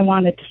 I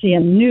wanted to see a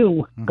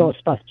new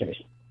Ghostbusters.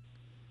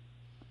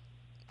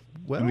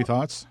 Well, Any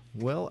thoughts?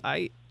 Well,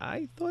 I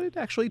thought it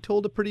actually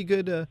told a pretty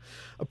good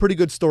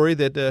story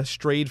that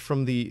strayed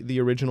from the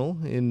original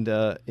in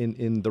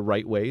the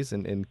right ways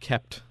and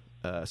kept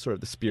sort of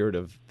the spirit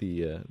of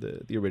the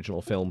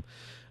original film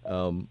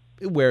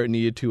where it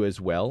needed to as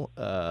well.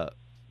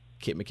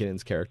 Kate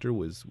McKinnon's character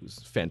was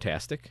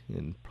fantastic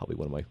and probably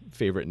one of my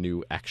favorite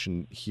new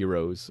action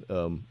heroes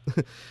on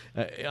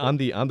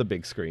the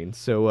big screen.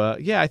 So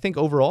I think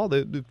overall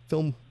the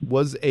film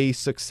was a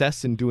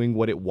success in doing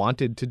what it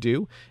wanted to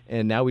do,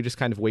 and now we just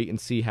kind of wait and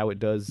see how it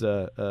does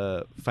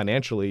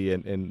financially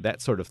and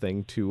that sort of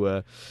thing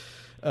to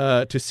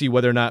see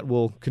whether or not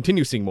we'll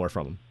continue seeing more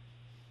from him.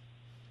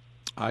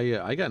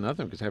 I got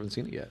nothing because I haven't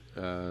seen it yet.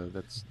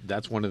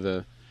 That's one of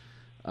the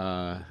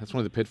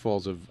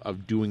pitfalls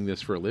of doing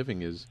this for a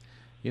living is,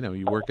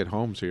 you work at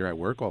home, so you're at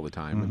work all the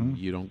time, and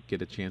you don't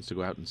get a chance to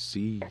go out and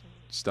see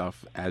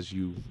stuff as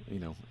you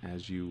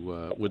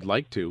would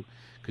like to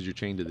because you're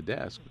chained to the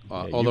desk.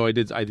 Although I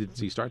did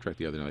see Star Trek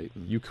the other night.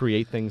 You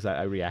create things,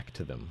 I react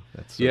to them.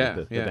 That's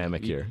the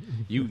dynamic here.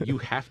 You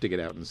have to get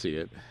out and see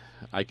it.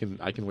 I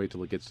can wait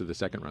till it gets to the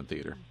second run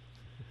theater.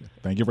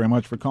 Thank you very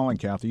much for calling,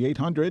 Kathy.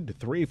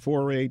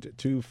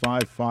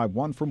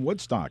 800-348-2551 from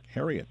Woodstock.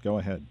 Harriet, go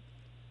ahead.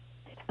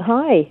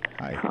 Hi.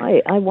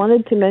 I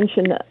wanted to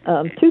mention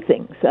two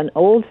things. An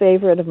old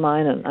favorite of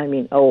mine, and I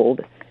mean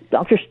old,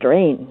 Doctor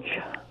Strange.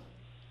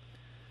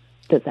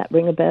 Does that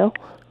ring a bell?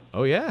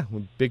 Oh, yeah.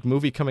 Big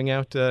movie coming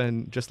out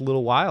in just a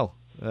little while.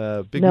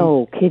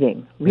 No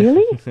kidding.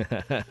 Really?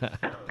 No.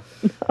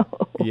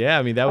 Yeah,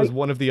 I mean, that was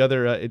one of the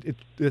other...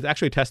 it's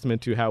actually a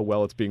testament to how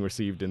well it's being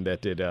received in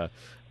that it...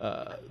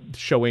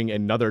 showing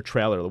another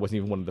trailer. It wasn't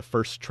even one of the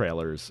first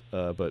trailers,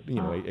 but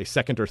a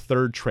second or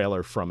third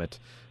trailer from it.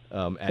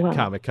 At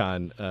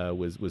Comic-Con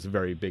was a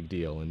very big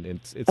deal, and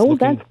it's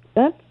looking...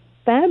 that's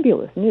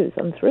fabulous news.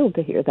 I'm thrilled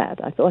to hear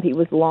that. I thought he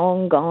was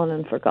long gone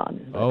and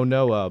forgotten. Oh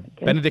no,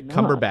 Benedict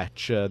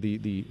Cumberbatch,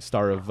 the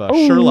star of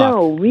Sherlock.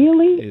 Oh no,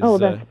 really?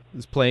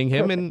 Is playing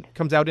him and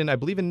comes out in, I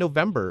believe, in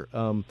November.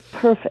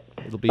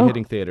 Perfect. It'll be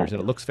hitting theaters,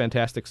 and it looks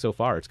fantastic so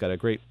far. It's got a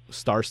great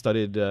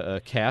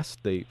star-studded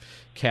cast. The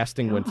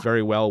casting went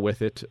very well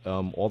with it.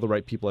 All the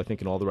right people, I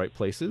think, in all the right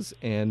places,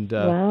 and.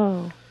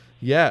 Wow.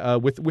 Yeah,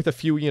 with a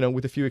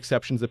few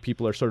exceptions that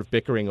people are sort of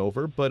bickering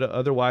over, but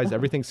otherwise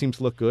everything seems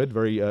to look good.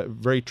 Very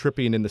very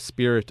trippy and in the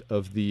spirit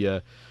of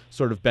the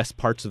sort of best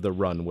parts of the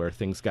run, where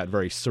things got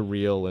very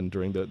surreal, and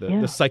during the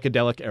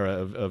psychedelic era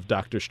of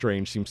Doctor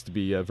Strange seems to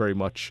be very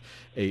much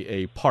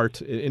a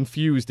part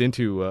infused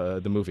into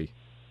the movie.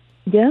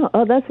 Yeah,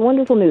 that's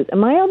wonderful news. And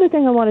my other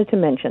thing I wanted to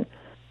mention,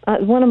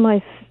 one of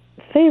my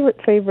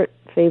favorites,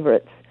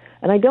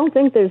 and I don't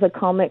think there's a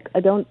comic.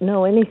 I don't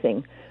know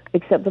anything.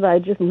 Except that I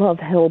just love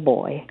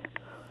Hellboy.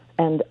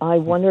 And I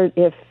wondered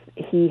if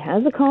he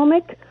has a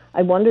comic.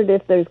 I wondered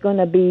if there's going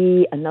to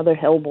be another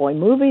Hellboy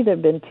movie. There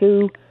have been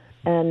two.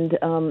 And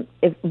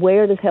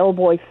where does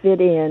Hellboy fit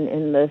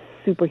in the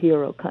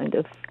superhero kind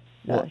of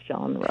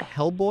genre?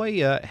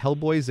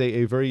 Hellboy's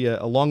a very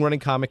long-running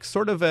comic,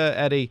 sort of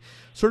in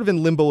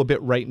limbo a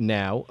bit right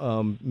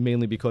now,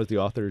 mainly because the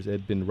authors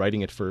had been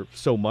writing it for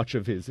so much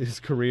of his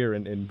career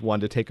and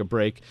wanted to take a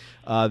break.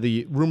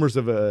 The rumors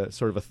of a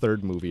sort of a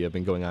third movie have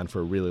been going on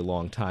for a really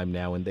long time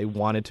now, and they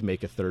wanted to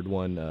make a third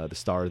one. The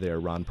star there,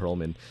 Ron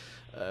Perlman,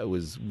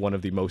 was one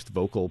of the most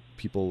vocal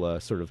people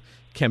sort of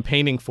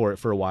campaigning for it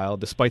for a while,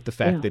 despite the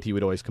fact that he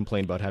would always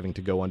complain about having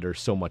to go under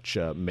so much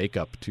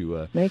makeup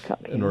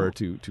in order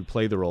to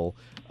play the role.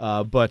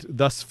 But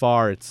thus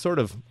far, it's sort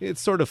of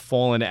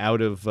fallen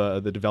out of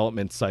the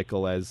development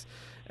cycle as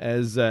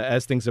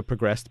things have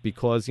progressed,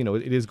 because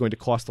it is going to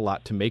cost a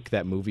lot to make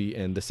that movie,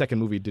 and the second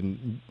movie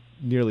didn't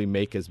nearly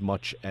make as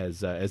much as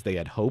they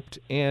had hoped.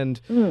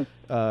 And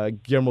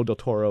Guillermo del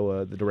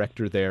Toro, the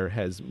director there,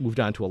 has moved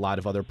on to a lot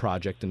of other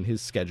projects, and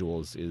his schedule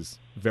is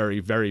very,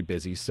 very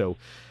busy. So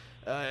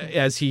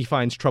as he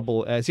has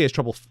trouble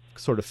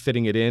sort of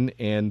fitting it in,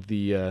 and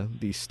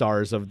the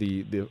stars of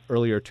the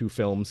earlier two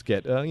films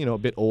get a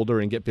bit older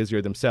and get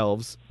busier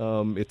themselves,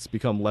 it's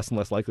become less and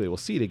less likely we'll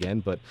see it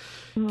again. But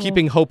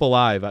keeping hope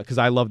alive, because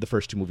I love the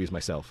first two movies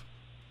myself.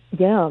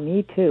 Yeah,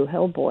 me too.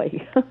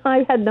 Hellboy.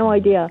 I had no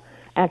idea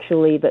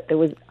actually that there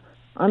was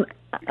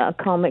a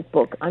comic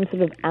book. I'm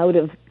sort of out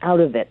of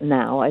it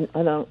now. I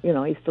don't,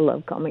 I used to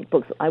love comic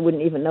books. I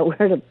wouldn't even know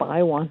where to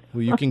buy one.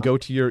 Well, you can go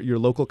to your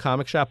local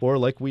comic shop, or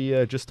like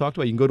we just talked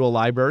about, you can go to a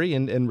library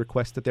and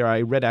request it there.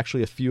 I read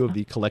actually a few of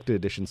the collected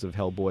editions of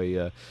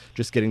Hellboy,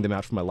 just getting them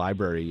out from my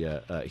library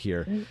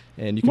here,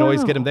 and you can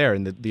always get them there.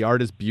 And the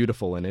art is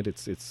beautiful in it.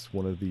 It's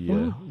one of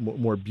the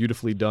more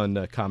beautifully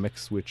done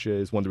comics, which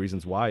is one of the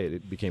reasons why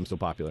it became so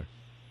popular.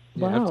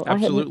 Wow, Yeah,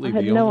 absolutely. I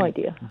had no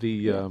idea.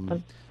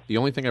 The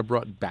only thing I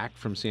brought back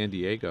from San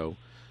Diego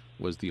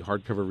was the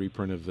hardcover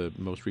reprint of the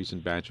most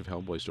recent batch of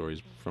Hellboy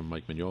stories from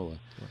Mike Mignola.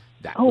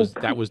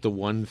 That was the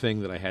one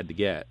thing that I had to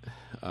get.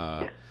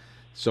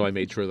 So I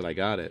made sure that I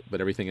got it. But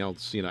everything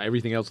else,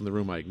 everything else in the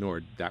room I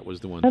ignored. That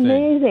was the one thing.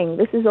 Amazing.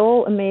 This is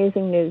all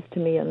amazing news to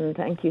me, and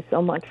thank you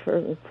so much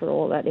for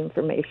all that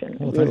information.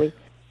 Well,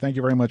 thank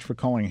you very much for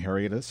calling,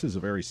 Harriet. This is a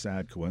very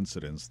sad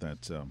coincidence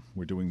that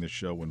we're doing this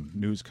show when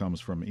news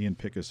comes from Ian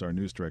Pickus, our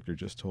news director,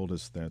 just told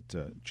us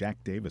that Jack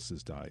Davis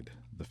has died.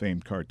 The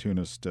famed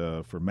cartoonist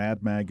for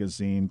Mad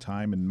Magazine,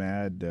 Time and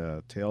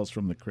Mad, Tales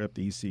from the Crypt,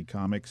 EC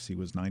Comics. He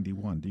was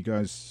 91.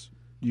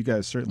 You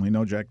guys certainly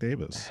know Jack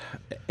Davis.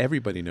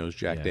 Everybody knows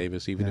Jack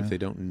Davis, even if they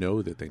don't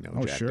know that they know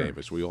Jack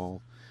Davis. We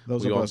all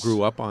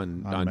grew up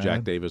on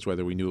Jack Davis,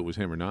 whether we knew it was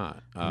him or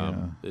not.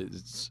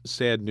 It's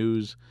sad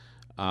news,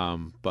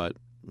 but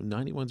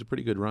 91's a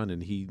pretty good run,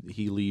 and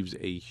he leaves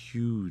a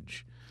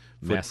huge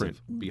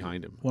footprint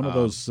behind him. One of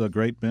those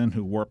great men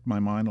who warped my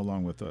mind,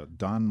 along with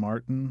Don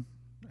Martin,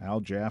 Al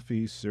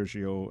Jaffe,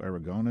 Sergio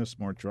Aragonis,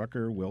 Mort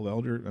Drucker, Will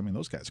Elder. I mean,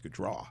 those guys could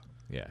draw.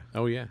 Yeah.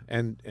 Oh, yeah.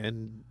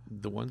 And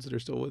the ones that are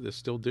still with us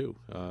still do.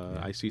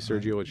 I see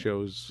Sergio at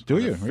shows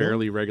on a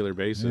fairly regular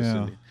basis.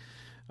 Yeah.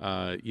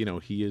 And,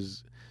 he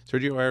is...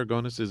 Sergio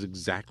Aragonis is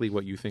exactly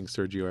what you think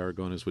Sergio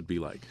Aragonis would be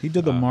like. He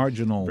did the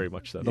marginal, very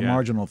much so.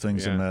 Marginal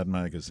things in Mad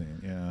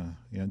Magazine.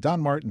 Yeah. Don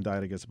Martin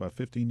died, I guess, about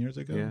 15 years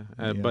ago.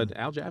 But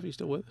Al Jaffe's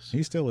still with us.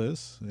 He still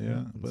is.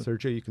 Yeah. But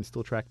Sergio, you can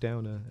still track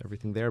down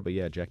everything there. But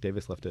Jack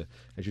Davis left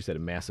as you said, a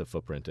massive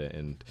footprint,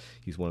 and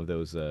he's one of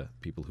those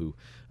people who,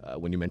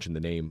 when you mention the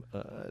name,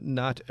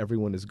 not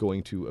everyone is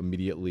going to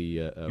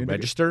immediately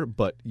register,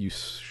 but you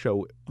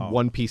show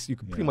one piece. You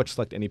can pretty much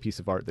select any piece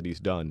of art that he's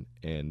done,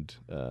 and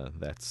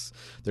that's.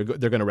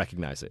 They're going to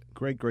recognize it.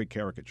 Great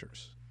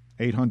caricatures.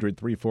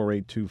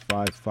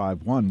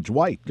 800-348-2551.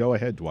 Dwight, go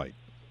ahead, Dwight.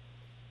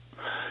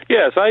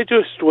 Yes, I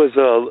just was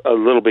a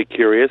little bit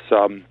curious.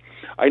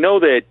 I know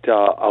that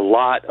a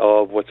lot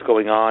of what's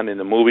going on in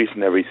the movies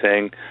and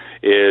everything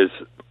is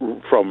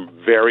from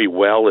very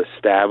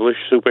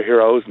well-established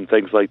superheroes and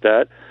things like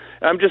that.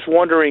 I'm just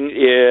wondering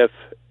if,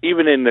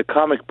 even in the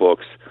comic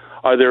books,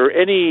 are there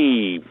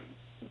any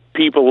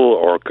people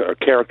or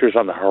characters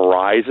on the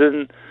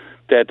horizon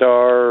that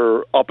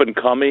are up and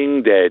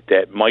coming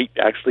that might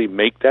actually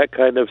make that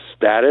kind of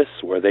status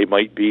where they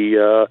might be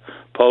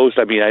posed?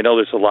 I mean, I know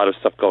there's a lot of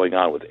stuff going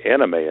on with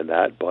anime and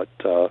that, but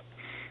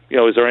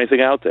is there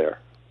anything out there?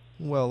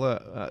 Well,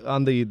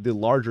 on the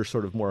larger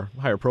sort of more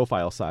higher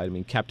profile side, I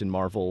mean, Captain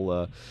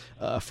Marvel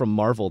from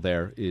Marvel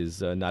there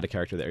is not a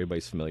character that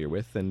everybody's familiar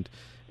with, and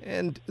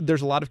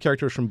there's a lot of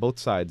characters from both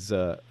sides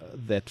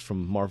that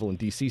from Marvel and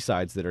DC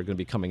sides that are going to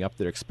be coming up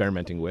that are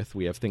experimenting with.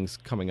 We have things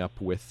coming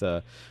up with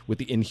the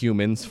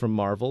Inhumans from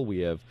Marvel. We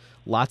have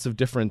lots of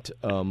different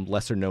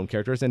lesser-known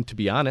characters. And to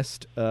be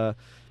honest,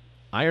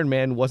 Iron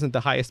Man wasn't the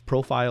highest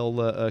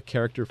profile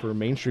character for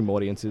mainstream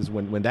audiences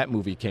when that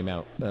movie came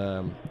out,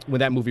 when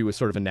that movie was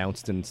sort of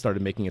announced and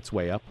started making its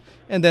way up.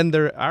 And then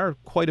there are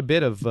quite a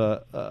bit of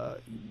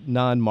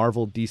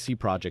non-Marvel DC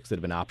projects that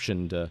have been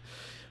optioned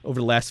over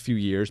the last few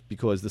years,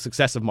 because the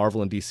success of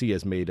Marvel and DC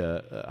has made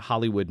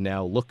Hollywood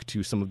now look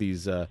to some of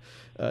these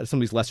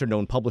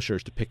lesser-known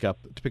publishers to pick up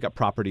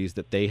properties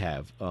that they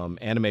have.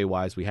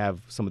 Anime-wise, we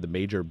have some of the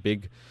major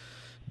big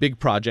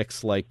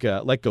projects like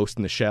Ghost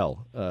in the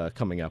Shell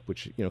coming up,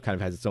 which kind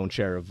of has its own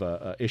share of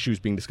issues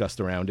being discussed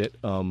around it.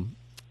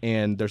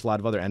 And there's a lot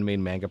of other anime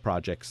and manga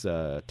projects.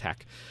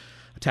 Attack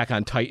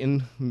on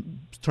Titan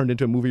turned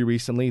into a movie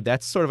recently.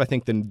 That's sort of, I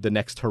think, the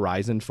next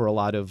horizon for a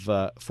lot of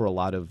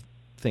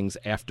things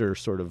after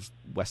sort of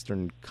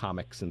Western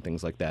comics and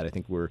things like that. I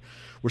think we're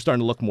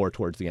starting to look more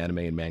towards the anime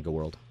and manga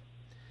world.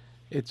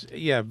 It's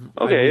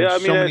Okay,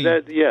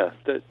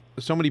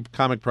 so many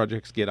comic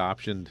projects get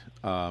optioned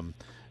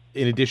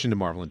in addition to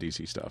Marvel and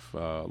DC stuff.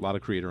 A lot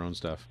of creator-owned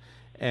stuff,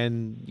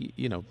 and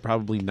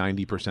probably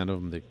 90% of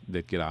them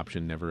that get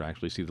optioned never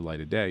actually see the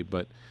light of day.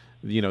 But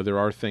there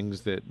are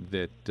things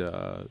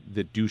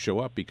that do show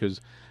up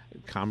because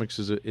comics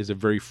is a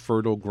very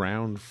fertile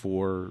ground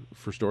for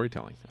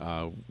storytelling.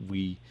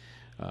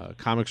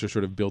 Comics are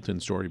sort of built-in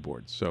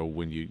storyboards. So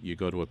when you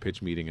go to a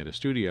pitch meeting at a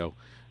studio,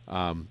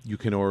 you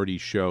can already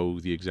show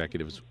the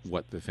executives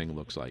what the thing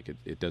looks like.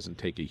 It doesn't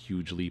take a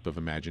huge leap of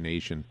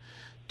imagination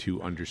to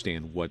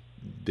understand what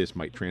this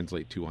might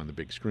translate to on the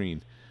big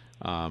screen.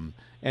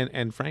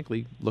 And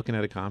frankly, looking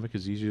at a comic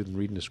is easier than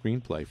reading a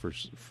screenplay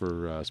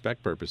for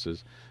spec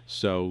purposes.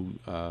 So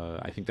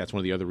I think that's one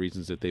of the other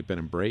reasons that they've been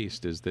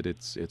embraced, is that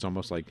it's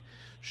almost like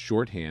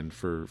shorthand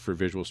for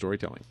visual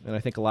storytelling. And I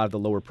think a lot of the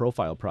lower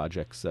profile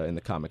projects in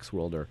the comics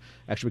world are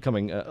actually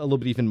becoming a little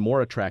bit even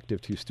more attractive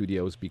to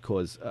studios,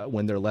 because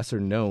when they're lesser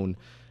known,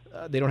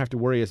 they don't have to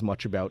worry as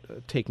much about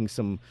taking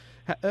some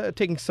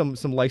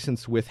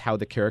license with how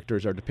the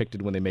characters are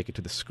depicted when they make it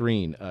to the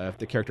screen. If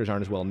the characters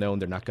aren't as well known,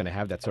 they're not going to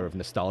have that sort of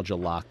nostalgia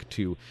lock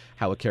to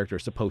how a character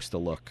is supposed to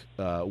look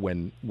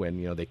when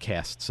they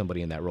cast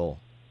somebody in that role.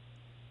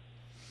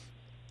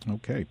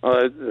 Okay.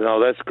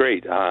 No, that's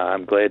great.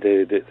 I'm glad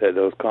that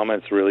those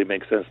comments really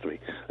make sense to me.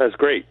 That's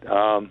great.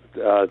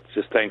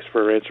 Just thanks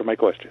for answering my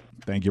question.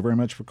 Thank you very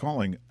much for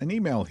calling. An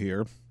email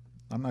here.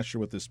 I'm not sure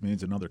what this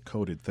means, another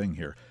coded thing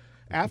here.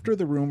 After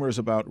the rumors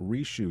about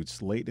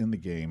reshoots late in the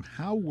game,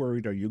 how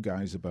worried are you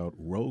guys about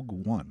Rogue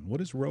One?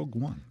 What is Rogue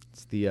One?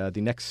 It's the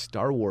next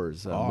Star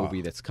Wars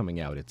movie that's coming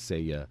out. It's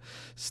a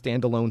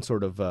standalone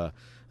sort of...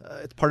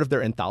 it's part of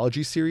their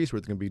anthology series, where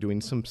they're going to be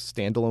doing some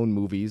standalone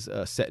movies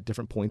set at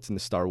different points in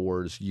the Star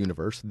Wars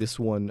universe. This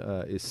one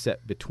is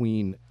set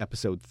between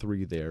Episode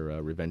 3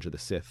 there, Revenge of the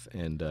Sith,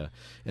 and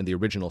the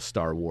original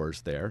Star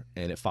Wars there.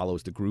 And it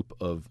follows the group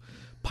of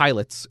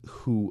pilots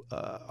who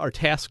are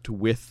tasked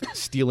with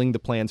stealing the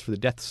plans for the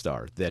Death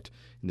Star that,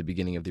 in the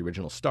beginning of the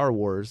original Star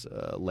Wars,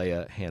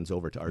 Leia hands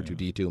over to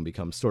R2-D2 and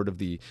becomes sort of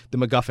the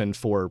MacGuffin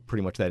for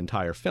pretty much that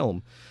entire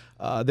film.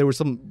 There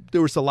was a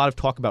lot of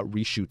talk about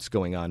reshoots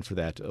going on for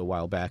that a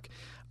while back.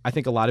 I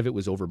think a lot of it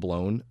was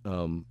overblown,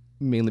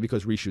 mainly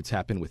because reshoots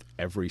happen with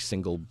every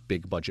single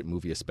big budget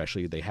movie.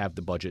 Especially, they have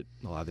the budget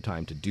a lot of the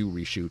time to do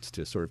reshoots,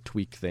 to sort of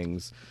tweak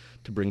things,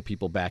 to bring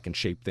people back and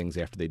shape things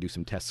after they do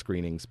some test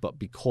screenings. But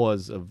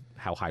because of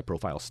how high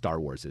profile Star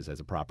Wars is as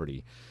a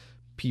property,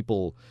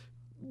 people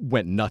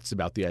went nuts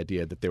about the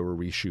idea that there were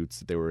reshoots,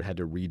 that they had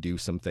to redo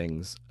some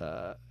things.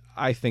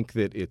 I think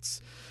that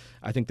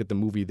the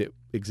movie that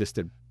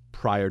existed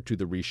prior to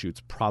the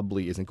reshoots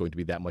probably isn't going to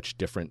be that much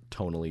different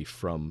tonally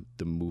from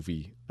the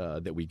movie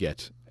that we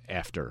get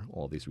after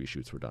all these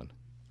reshoots were done.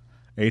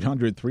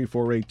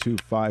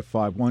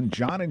 800-348-2551.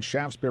 John in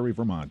Shaftesbury,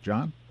 Vermont.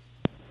 John?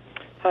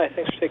 Hi,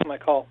 thanks for taking my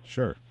call.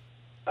 Sure.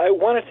 I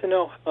wanted to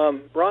know,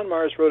 Ron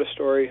Mars wrote a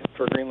story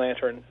for Green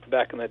Lantern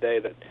back in the day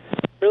that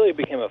really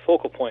became a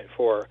focal point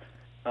for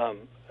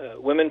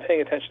women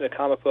paying attention to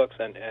comic books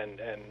and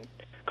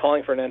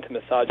calling for an end to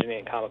misogyny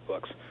in comic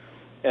books.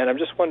 And I'm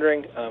just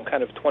wondering,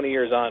 kind of 20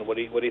 years on, what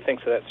do you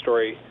think of that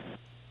story,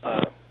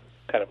 kind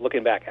of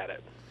looking back at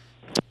it?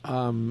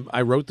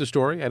 I wrote the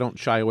story. I don't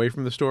shy away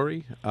from the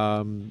story.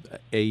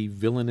 A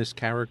villainous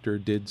character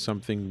did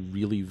something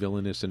really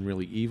villainous and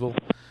really evil.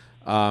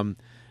 And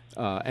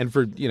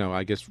for,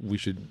 I guess we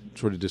should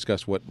sort of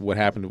discuss what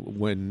happened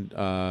when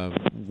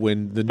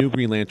the new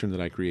Green Lantern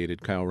that I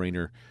created, Kyle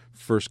Rayner,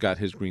 first got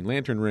his Green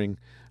Lantern ring.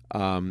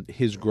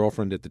 His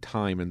girlfriend at the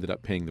time ended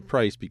up paying the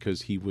price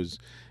because he was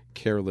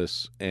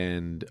careless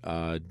and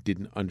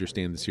didn't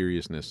understand the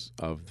seriousness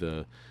of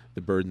the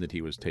burden that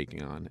he was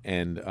taking on.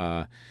 And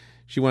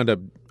she wound up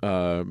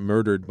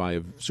murdered by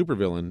a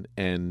supervillain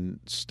and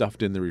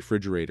stuffed in the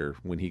refrigerator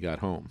when he got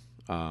home.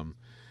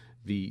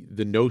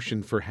 The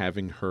notion for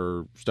having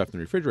her stuffed in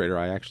the refrigerator,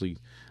 I actually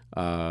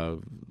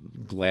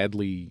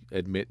gladly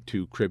admit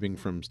to cribbing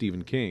from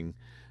Stephen King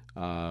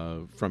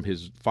from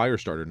his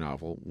Firestarter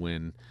novel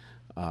when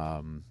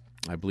I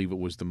believe it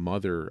was the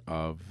mother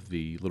of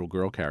the little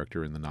girl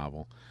character in the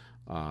novel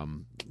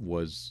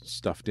was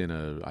stuffed in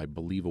a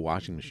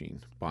washing machine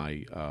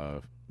by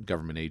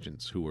government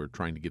agents who were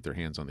trying to get their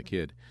hands on the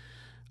kid.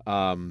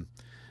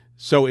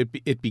 So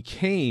it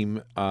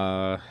became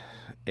a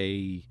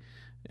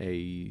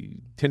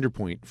tinder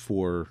point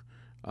for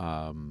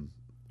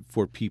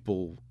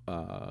people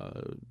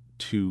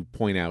to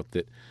point out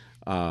that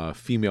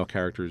female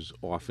characters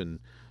often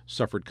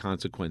suffered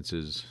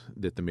consequences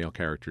that the male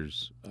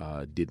characters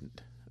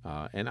didn't.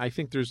 And I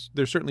think there's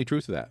certainly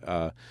truth to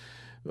that.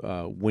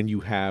 When you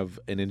have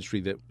an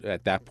industry that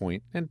at that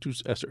point, and to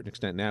a certain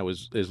extent now,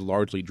 is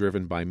largely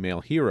driven by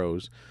male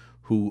heroes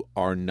who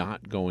are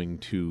not going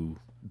to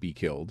be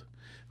killed,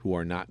 who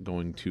are not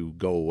going to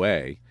go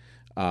away,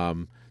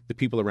 the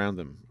people around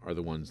them are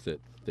the ones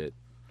that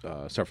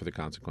suffer the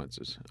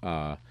consequences.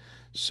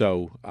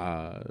 So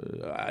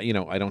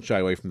I don't shy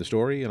away from the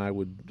story, and I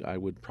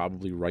would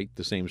probably write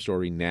the same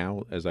story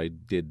now as I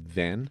did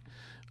then.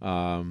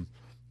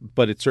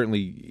 But it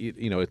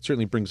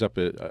certainly brings up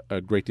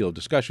a great deal of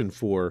discussion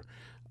for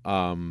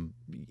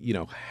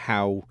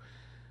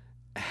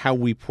how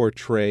we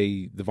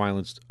portray the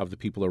violence of the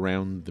people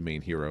around the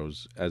main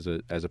heroes as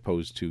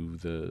opposed to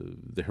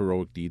the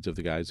heroic deeds of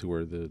the guys who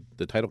are the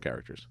title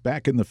characters.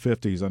 Back in the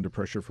 50s, under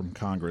pressure from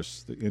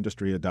Congress, the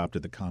industry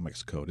adopted the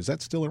Comics Code. Is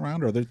that still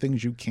around? Are there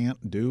things you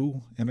can't do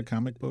in a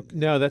comic book?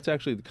 No, that's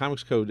actually the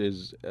Comics Code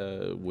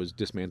was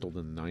dismantled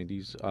in the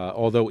 90s.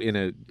 Although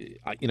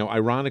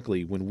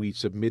ironically, when we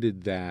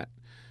submitted that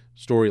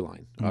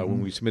storyline,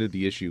 when we submitted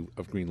the issue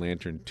of Green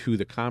Lantern to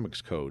the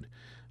Comics Code,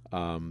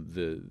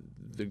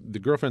 the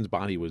girlfriend's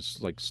body was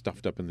like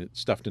stuffed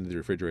into the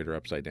refrigerator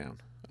upside down,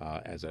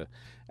 as a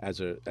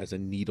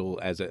needle,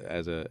 as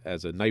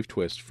a knife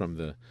twist from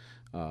the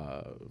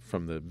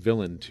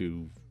villain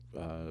to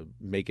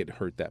make it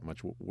hurt that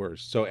much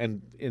worse. So,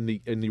 and in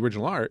the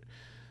original art,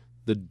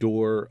 the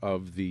door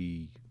of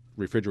the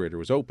refrigerator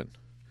was open.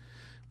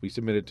 We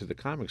submitted to the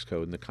Comics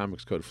Code, and the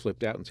Comics Code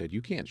flipped out and said,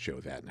 "You can't show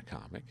that in a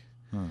comic."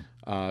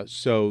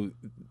 So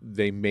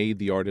they made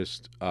the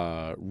artist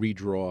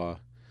redraw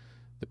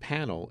the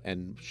panel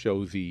and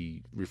show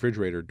the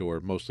refrigerator door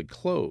mostly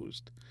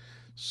closed,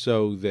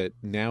 so that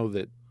now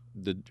that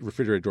the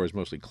refrigerator door is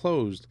mostly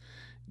closed,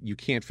 you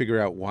can't figure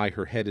out why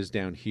her head is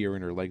down here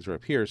and her legs are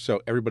up here.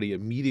 So everybody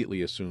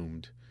immediately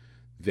assumed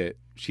that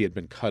she had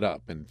been cut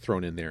up and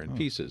thrown in there in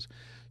pieces.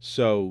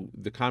 So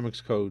the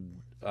Comics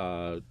Code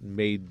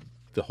made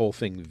the whole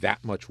thing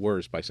that much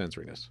worse by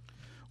censoring us.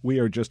 We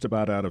are just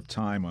about out of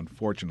time,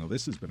 unfortunately.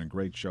 This has been a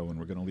great show, and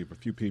we're going to leave a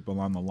few people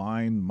on the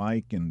line.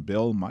 Mike and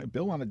Bill.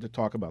 Bill wanted to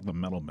talk about the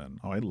Metal Men.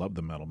 Oh, I love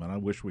the Metal Men. I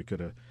wish we could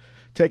have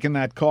taken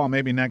that call.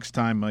 Maybe next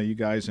time you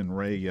guys and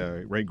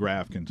Ray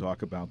Graff can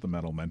talk about the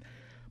Metal Men.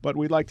 But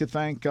we'd like to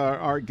thank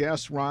our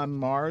guests, Ron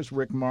Marz,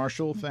 Rick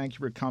Marshall. Thank you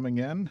for coming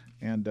in.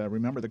 And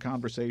remember, the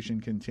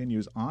conversation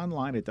continues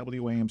online at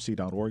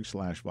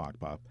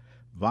wamc.org/VoxPop.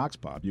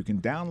 VoxPop. You can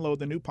download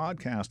the new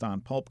podcast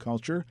on pulp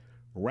culture,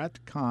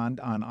 Retconned,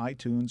 on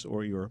iTunes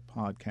or your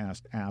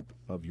podcast app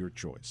of your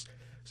choice.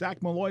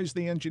 Zach Malloy's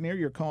the engineer.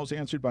 Your calls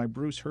answered by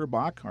Bruce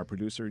Herbach, our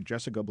producer,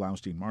 Jessica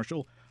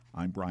Blaustein-Marshall.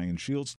 I'm Brian Shields.